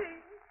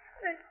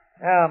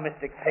 Oh,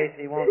 Mr.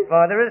 Casey won't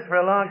bother us for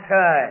a long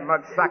time.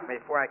 Mug socked me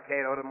before I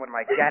KO'd him with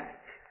my gat.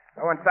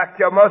 Oh, in fact,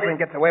 Joe Mosley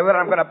gets away with it.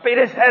 I'm going to beat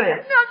his head in.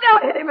 No,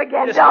 don't hit him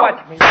again, Just don't. watch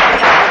me.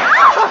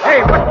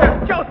 Hey, what's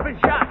this? Joe's been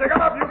shot. Pick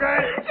him up, you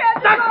guys.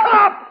 Duck, come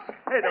up!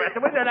 Hey, the rest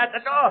of us are at the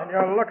door.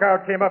 Your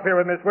lookout came up here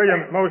with Miss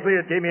Williams, Mosley.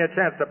 It gave me a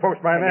chance to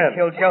post my You men.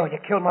 killed Joe. You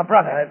killed my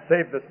brother. I've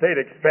saved the state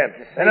expense.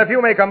 And if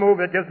you make a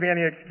move that gives me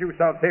any excuse,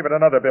 I'll save it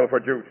another bill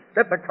for juice.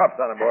 Get the cuffs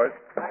on him, boys.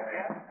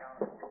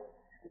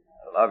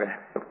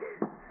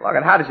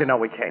 Logan, how did you know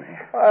we came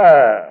here?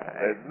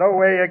 There's no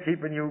way of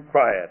keeping you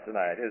quiet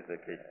tonight, is there,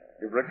 Keith?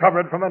 You've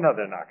recovered from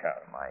another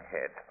knockout. My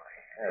head.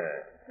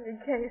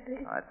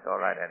 Casey. That's all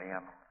right, Eddie.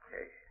 I'm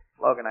okay.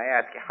 Logan, I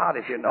ask you, how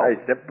did you know? I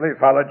simply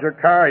followed your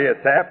car, you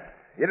sap.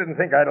 You didn't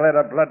think I'd let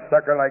a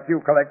bloodsucker like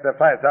you collect the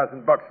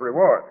 $5,000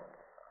 reward.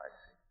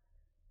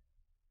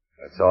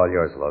 It's all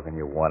yours, Logan.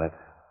 You won it.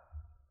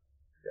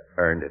 You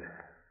earned it.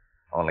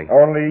 Only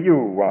you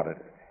wanted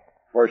it.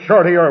 For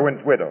Shorty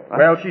Irwin's widow.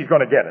 Well, she's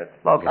going to get it.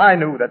 Logan. I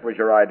knew that was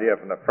your idea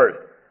from the first.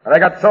 And I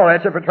got sore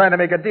at you for trying to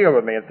make a deal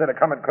with me instead of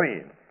coming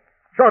clean.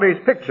 Shorty's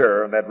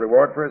picture earned that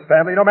reward for his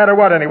family, no matter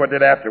what anyone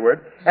did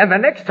afterward. And the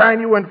next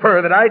time you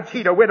infer that I'd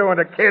cheat a widow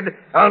and a kid,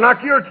 I'll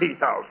knock your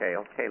teeth out.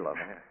 Okay,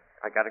 Logan.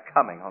 I got it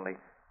coming. Only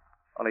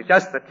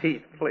just the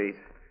teeth, please.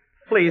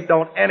 Please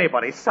don't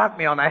anybody sock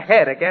me on the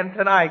head again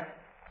tonight.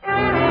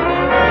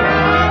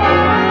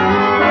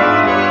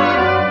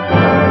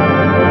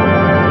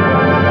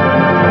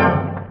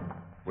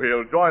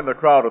 We'll join the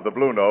crowd at the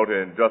Blue Note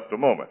in just a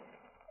moment.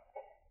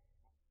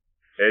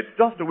 It's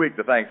just a week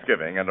to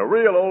Thanksgiving and a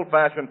real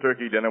old-fashioned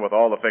turkey dinner with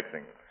all the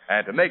fixings.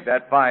 And to make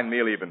that fine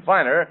meal even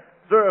finer,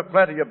 serve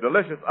plenty of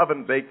delicious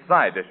oven-baked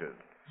side dishes.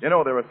 You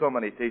know, there are so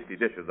many tasty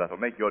dishes that'll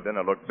make your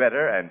dinner look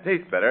better and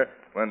taste better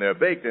when they're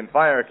baked in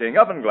Fire King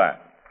oven glass.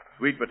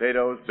 Sweet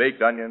potatoes,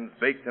 baked onions,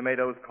 baked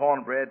tomatoes,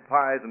 cornbread,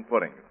 pies, and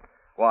puddings.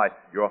 Why,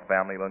 your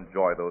family will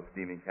enjoy those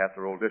steaming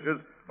casserole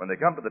dishes when they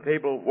come to the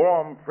table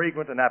warm,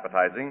 fragrant, and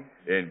appetizing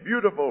in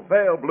beautiful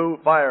pale blue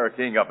Fire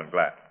King oven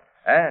glass.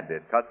 And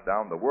it cuts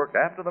down the work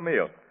after the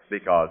meal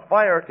because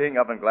Fire King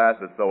oven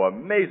glass is so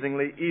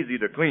amazingly easy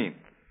to clean.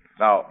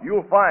 Now,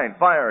 you'll find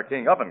Fire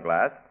King oven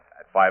glass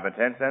at 5 and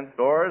 10 cent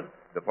stores,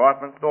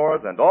 department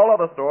stores, and all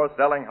other stores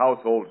selling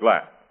household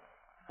glass.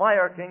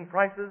 Fire King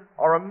prices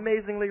are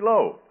amazingly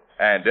low,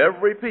 and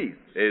every piece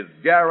is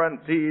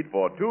guaranteed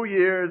for 2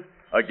 years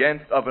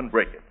against oven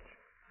breakage.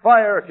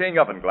 Fire King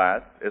oven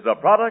glass is a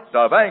product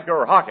of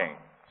Anchor Hocking,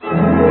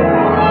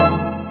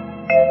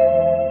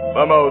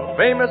 the most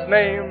famous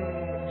name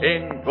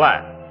in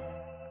glass.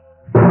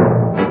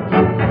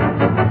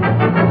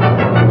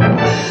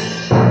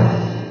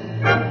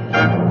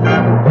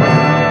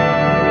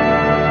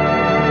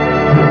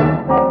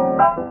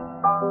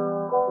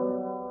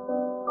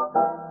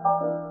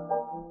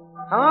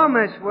 Hello,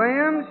 Miss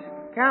Williams.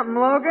 Captain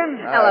Logan.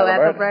 Hello,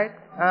 Ethelbert.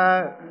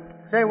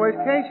 Say, where's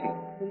Casey?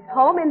 He's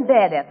home in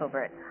bed,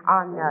 Ethelbert,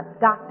 on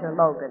Dr.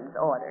 Logan's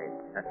orders.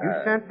 You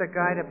sent the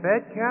guy to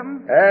bed,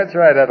 Captain? That's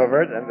right,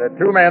 Ethelbert. And the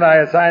 2 men I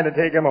assigned to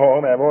take him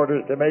home have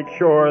orders to make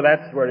sure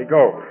that's where he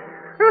goes.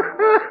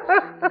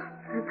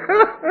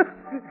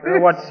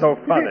 What's so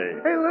funny?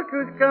 Hey, look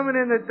who's coming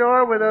in the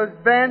door with those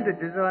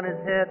bandages on his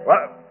head.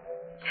 What?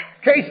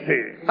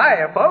 Casey!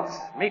 Hiya, folks.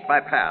 Meet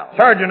my pal.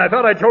 Sergeant, I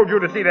thought I told you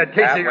to see that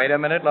Casey... Wait a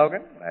minute,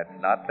 Logan. That's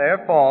not their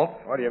fault.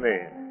 What do you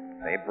mean?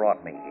 They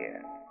brought me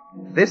here.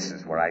 This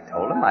is where I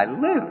told them I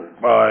live.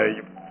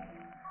 Why...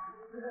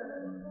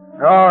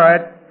 All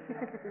right.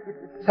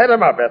 Set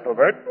him up,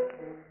 Ethelbert.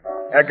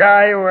 A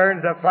guy who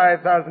earns a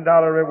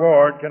 $5,000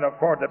 reward can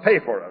afford to pay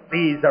for it.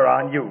 These are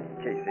on you,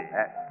 Casey.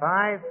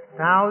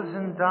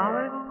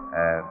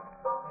 $5,000?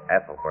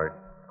 Ethelbert,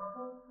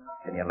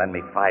 can you lend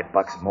me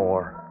 $5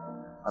 more?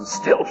 I'm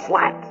still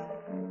flat.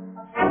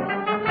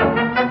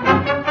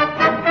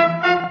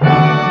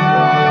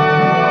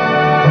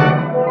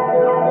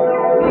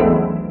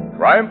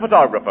 Crime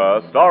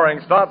Photographer, starring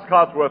Stotts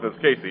Cotsworth as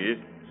Casey,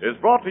 is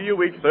brought to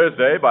you each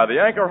Thursday by the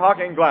Anchor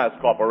Hocking Glass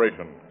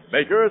Corporation,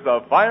 makers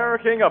of Fire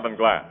King oven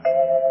glass.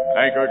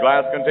 Anchor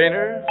glass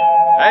containers,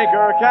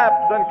 Anchor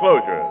caps and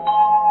closures.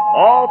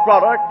 All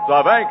products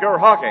of Anchor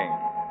Hocking,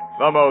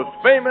 the most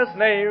famous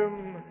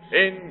name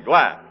in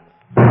glass.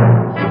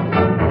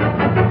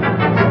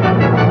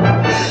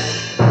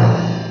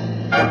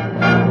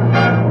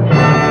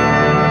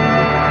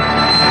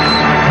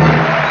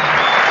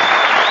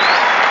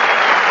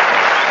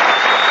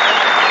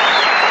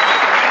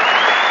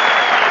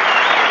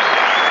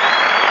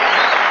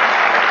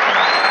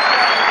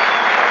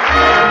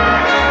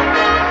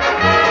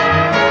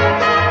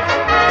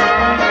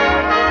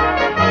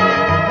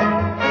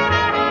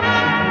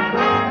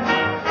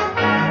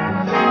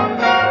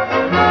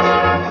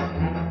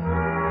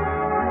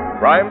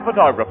 Crime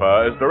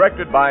Photographer is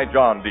directed by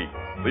John Deep.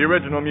 The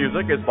original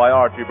music is by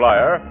Archie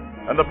Blyer,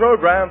 and the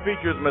program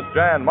features Miss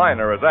Jan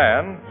Miner as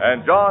Anne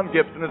and John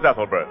Gibson as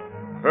Ethelbert.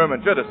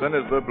 Herman Chittison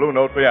is the Blue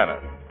Note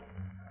pianist.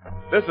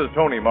 This is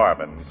Tony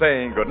Marvin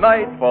saying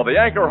goodnight for the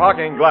Anchor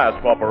Hocking Glass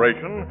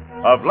Corporation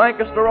of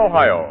Lancaster,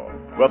 Ohio,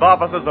 with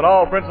offices in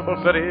all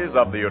principal cities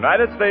of the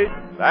United States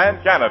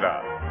and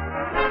Canada.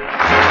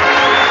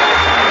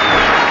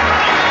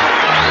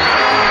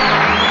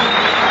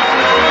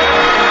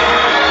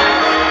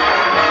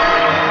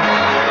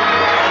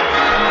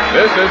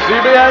 This is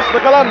CBS,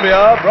 the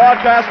Columbia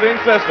Broadcasting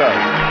System.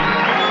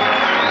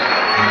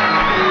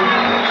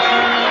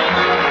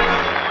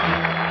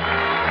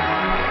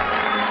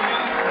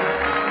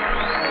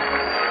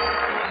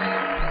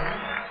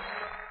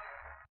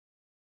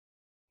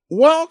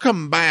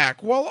 Welcome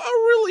back. Well, a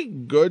really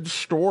good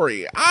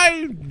story.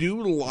 I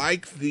do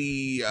like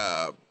the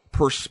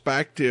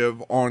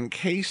perspective on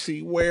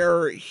Casey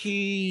where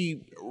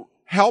he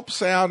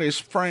helps out his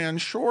friend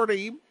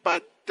Shorty,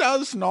 but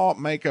does not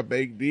make a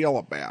big deal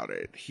about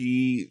it.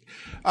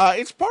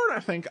 It's part,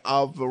 I think,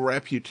 of the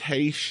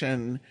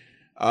reputation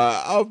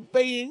of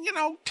being,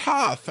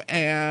 tough,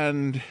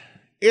 and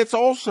it's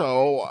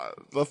also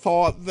the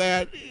thought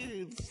that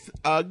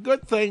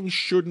good things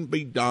shouldn't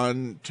be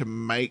done to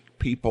make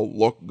people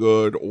look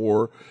good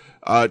or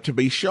to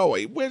be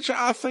showy, which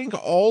I think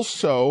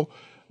also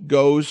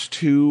goes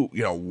to,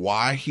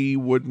 why he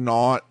would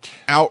not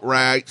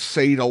outright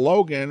say to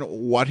Logan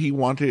what he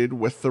wanted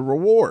with the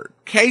reward.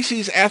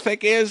 Casey's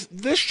ethic is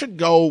this should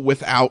go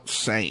without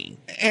saying.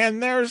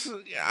 And there's,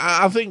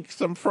 I think,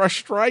 some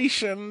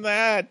frustration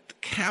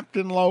that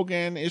Captain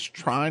Logan is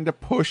trying to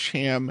push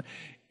him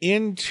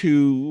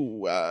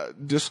into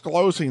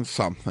disclosing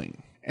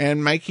something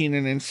and making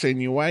an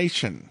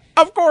insinuation.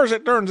 Of course,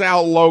 it turns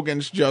out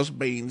Logan's just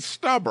being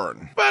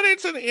stubborn, but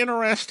it's an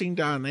interesting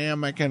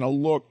dynamic and a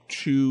look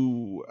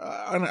to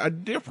a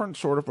different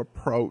sort of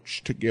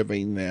approach to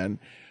giving than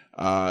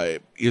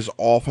is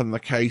often the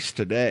case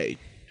today.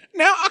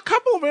 Now, a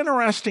couple of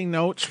interesting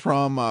notes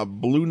from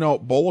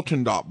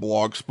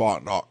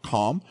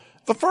BlueNoteBulletin.blogspot.com.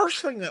 The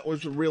first thing that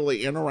was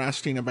really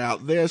interesting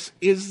about this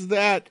is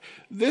that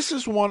this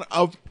is one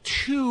of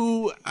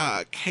two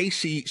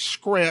Casey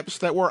scripts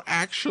that were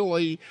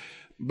actually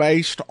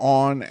based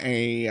on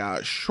a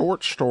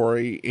short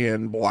story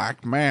in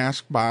Black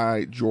Mask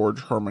by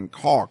George Herman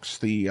Cox,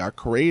 the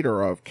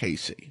creator of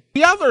Casey.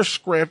 The other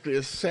script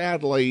is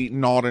sadly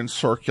not in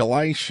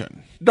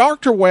circulation.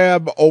 Dr.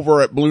 Webb over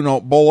at Blue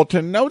Note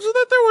Bulletin notes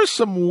that there was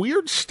some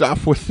weird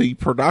stuff with the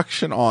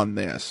production on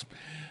this.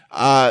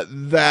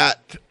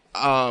 That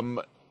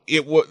the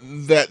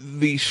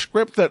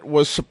script that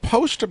was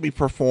supposed to be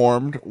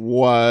performed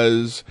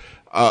was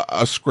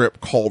a script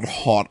called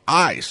Hot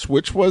Ice,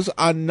 which was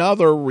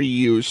another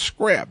reused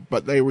script,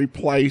 but they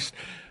replaced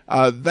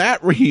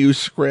that reused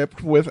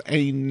script with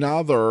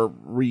another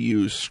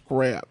reused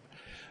script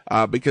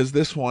because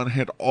this one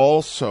had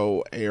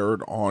also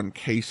aired on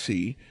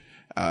Casey.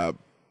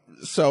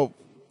 So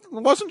I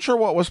wasn't sure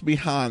what was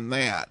behind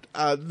that.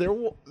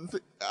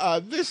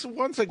 This,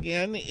 once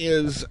again,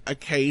 is a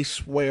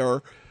case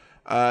where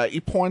he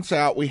points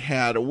out we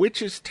had a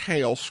Witch's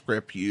Tale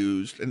script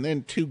used, and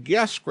then two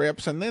guest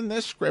scripts, and then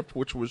this script,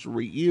 which was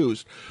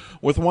reused,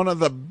 with one of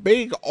the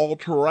big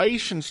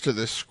alterations to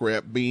this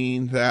script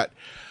being that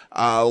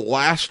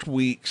last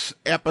week's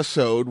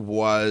episode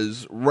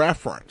was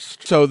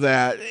referenced, so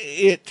that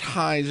it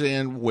ties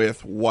in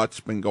with what's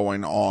been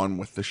going on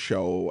with the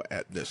show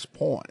at this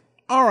point.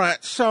 All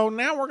right, so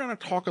now we're going to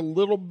talk a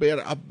little bit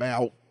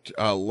about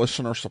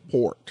listener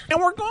support. And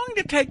we're going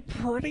to take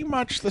pretty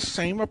much the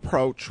same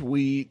approach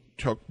we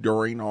took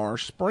during our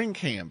spring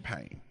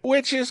campaign,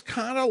 which is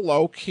kind of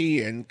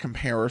low-key in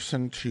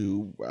comparison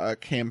to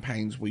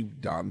campaigns we've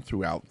done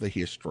throughout the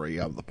history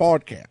of the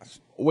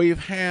podcast.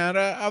 We've had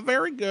a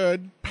very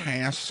good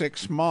past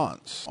 6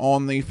 months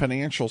on the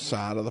financial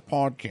side of the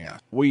podcast.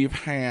 We've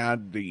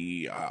had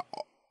the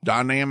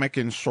dynamic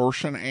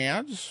insertion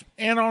ads,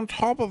 and on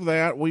top of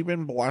that, we've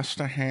been blessed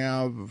to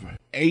have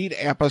 8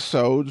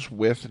 episodes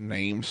with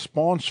named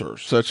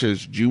sponsors, such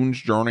as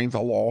June's Journey, The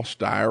Lost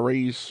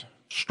Diaries,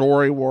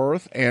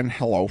 Storyworth, and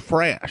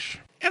HelloFresh.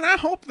 And I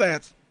hope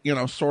that,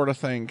 sort of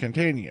thing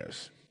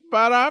continues.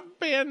 But I've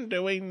been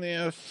doing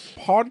this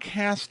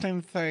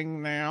podcasting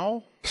thing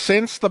now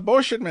since the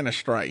Bush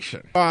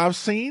administration. I've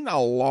seen a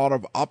lot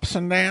of ups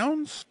and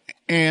downs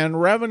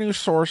and revenue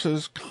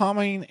sources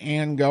coming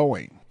and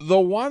going. The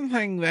one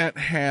thing that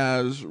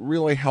has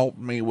really helped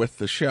me with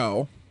the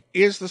show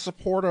is the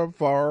support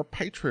of our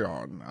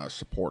Patreon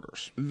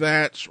supporters.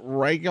 That's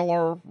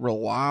regular,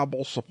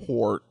 reliable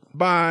support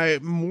by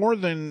more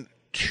than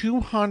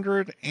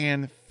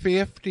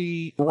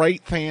 250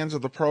 great fans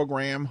of the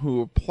program who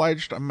have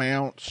pledged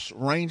amounts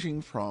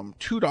ranging from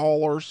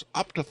 $2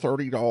 up to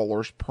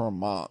 $30 per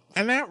month.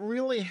 And that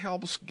really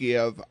helps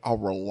give a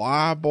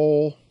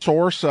reliable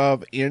source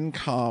of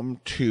income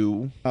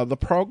to the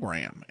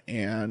program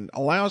and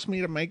allows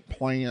me to make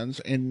plans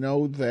and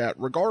know that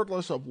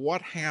regardless of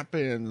what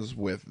happens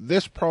with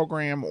this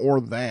program or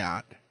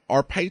that,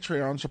 our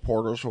Patreon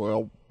supporters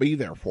will be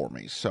there for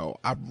me. So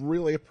I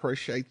really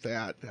appreciate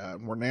that.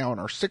 We're now in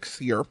our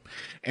 6th year.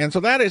 And so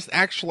that is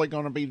actually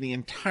going to be the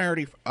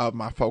entirety of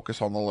my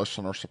focus on the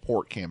listener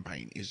support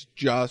campaign, is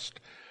just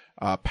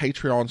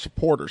Patreon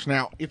supporters.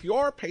 Now, if you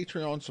are a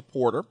Patreon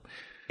supporter,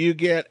 you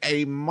get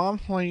a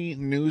monthly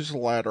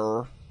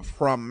newsletter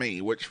from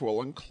me, which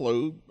will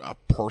include a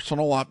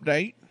personal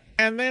update,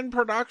 and then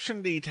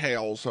production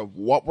details of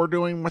what we're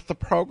doing with the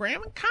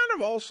program, and kind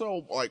of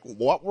also like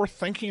what we're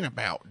thinking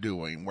about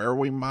doing, where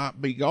we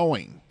might be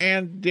going,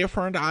 and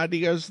different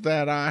ideas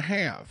that I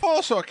have.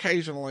 Also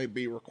occasionally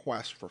be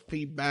requests for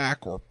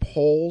feedback or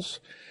polls.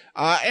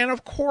 And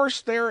of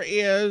course there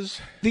is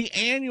the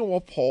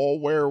annual poll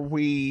where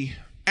we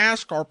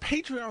ask our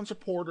Patreon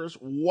supporters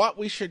what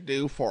we should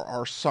do for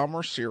our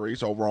summer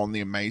series over on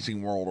The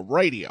Amazing World of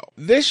Radio.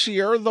 This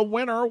year, the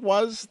winner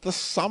was the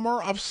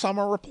Summer of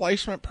Summer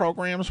replacement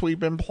programs we've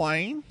been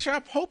playing, which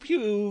I hope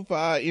you've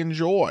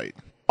enjoyed.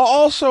 I'll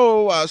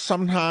also,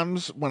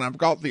 sometimes when I've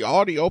got the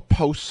audio,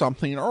 post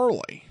something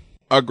early.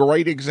 A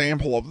great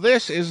example of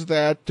this is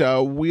that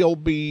we'll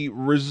be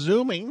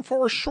resuming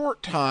for a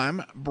short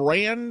time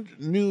brand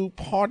new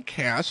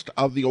podcast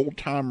of the Old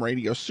Time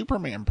Radio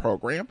Superman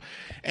program,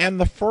 and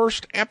the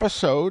first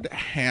episode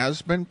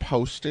has been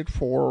posted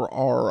for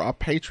our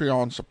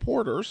Patreon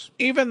supporters,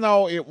 even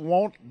though it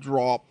won't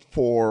drop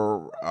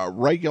for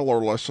regular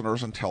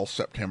listeners until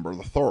September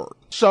the 3rd.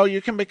 So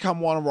you can become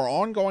one of our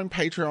ongoing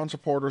Patreon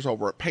supporters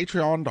over at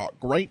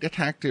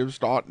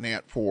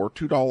patreon.greatdetectives.net for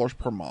 $2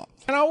 per month.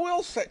 And I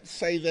will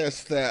say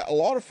this, that a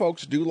lot of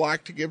folks do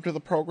like to give to the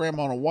program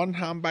on a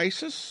one-time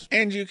basis,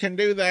 and you can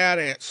do that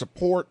at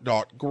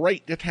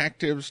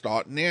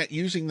support.greatdetectives.net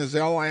using the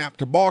Zelle app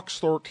to box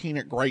 13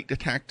 at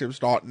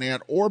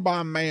greatdetectives.net, or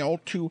by mail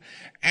to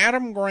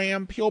Adam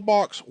Graham, P.O.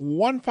 Box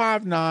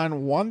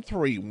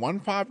 15913,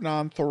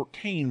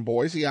 15913,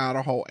 Boise,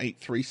 Idaho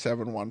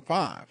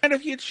 83715. And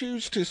if you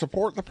choose to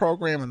support the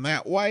program in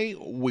that way,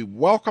 we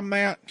welcome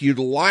that. If you'd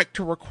like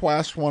to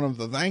request one of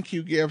the thank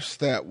you gifts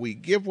that we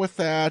give with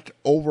that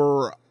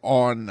over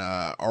on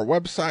our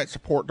website,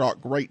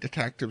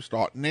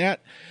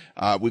 support.greatdetectives.net.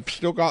 We've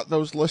still got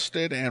those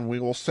listed, and we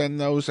will send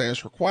those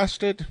as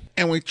requested.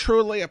 And we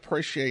truly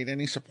appreciate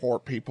any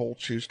support people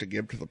choose to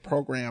give to the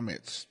program.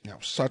 It's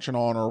such an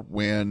honor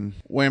when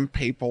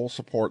people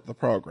support the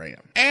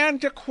program. And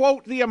to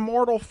quote the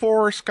immortal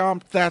Forrest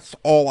Gump, that's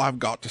all I've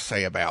got to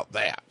say about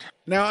that.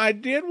 Now, I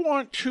did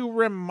want to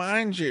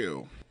remind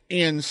you,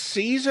 in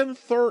Season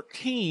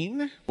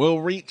 13,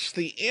 we'll reach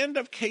the end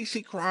of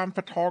Casey Crime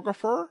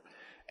Photographer,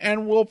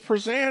 and we'll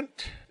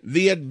present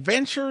The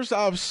Adventures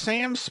of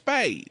Sam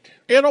Spade.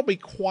 It'll be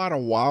quite a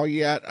while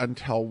yet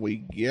until we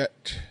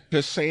get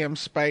to Sam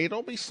Spade.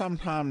 It'll be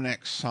sometime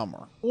next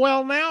summer.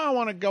 Well, now I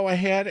want to go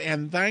ahead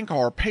and thank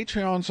our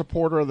Patreon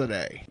supporter of the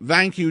day.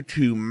 Thank you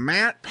to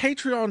Matt,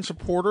 Patreon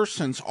supporter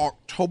since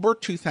October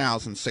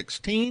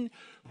 2016,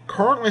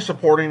 currently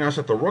supporting us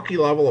at the rookie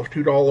level of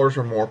 $2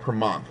 or more per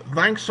month.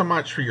 Thanks so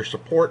much for your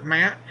support,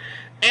 Matt.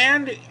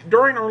 And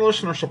during our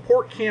listener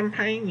support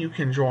campaign, you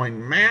can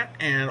join Matt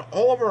and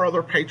all of our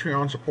other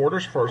Patreon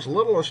supporters for as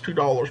little as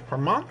 $2 per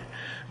month.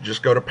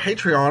 Just go to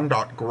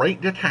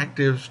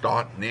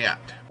patreon.greatdetectives.net.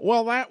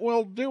 Well, that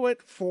will do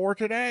it for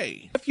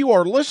today. If you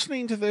are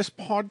listening to this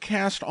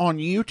podcast on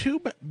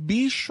YouTube,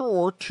 be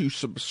sure to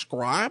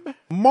subscribe,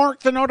 mark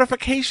the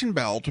notification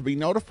bell to be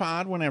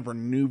notified whenever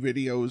new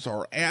videos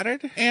are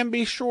added, and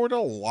be sure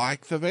to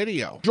like the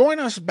video. Join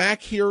us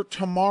back here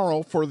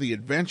tomorrow for the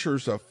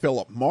adventures of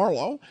Philip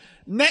Marlowe.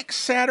 Next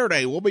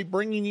Saturday, we'll be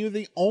bringing you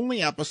the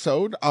only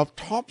episode of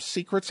Top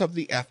Secrets of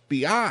the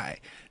FBI.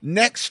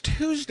 Next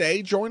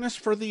Tuesday, join us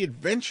for the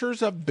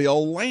adventures of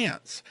Bill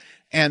Lance.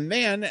 And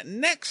then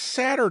next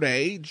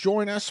Saturday,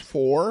 join us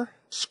for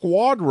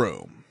Squad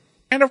Room.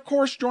 And of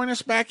course, join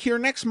us back here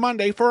next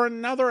Monday for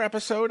another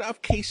episode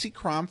of Casey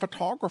Crime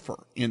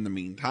Photographer. In the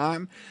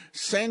meantime,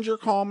 send your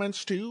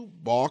comments to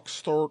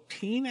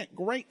box13 at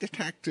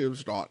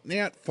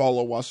greatdetectives.net.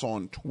 Follow us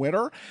on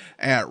Twitter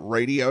at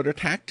Radio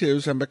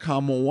Detectives and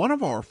become one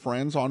of our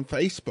friends on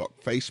Facebook,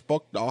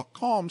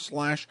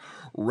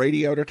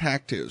 facebook.com/Radio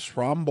Detectives.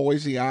 From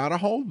Boise,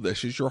 Idaho,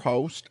 this is your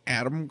host,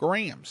 Adam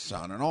Graham,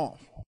 signing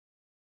off.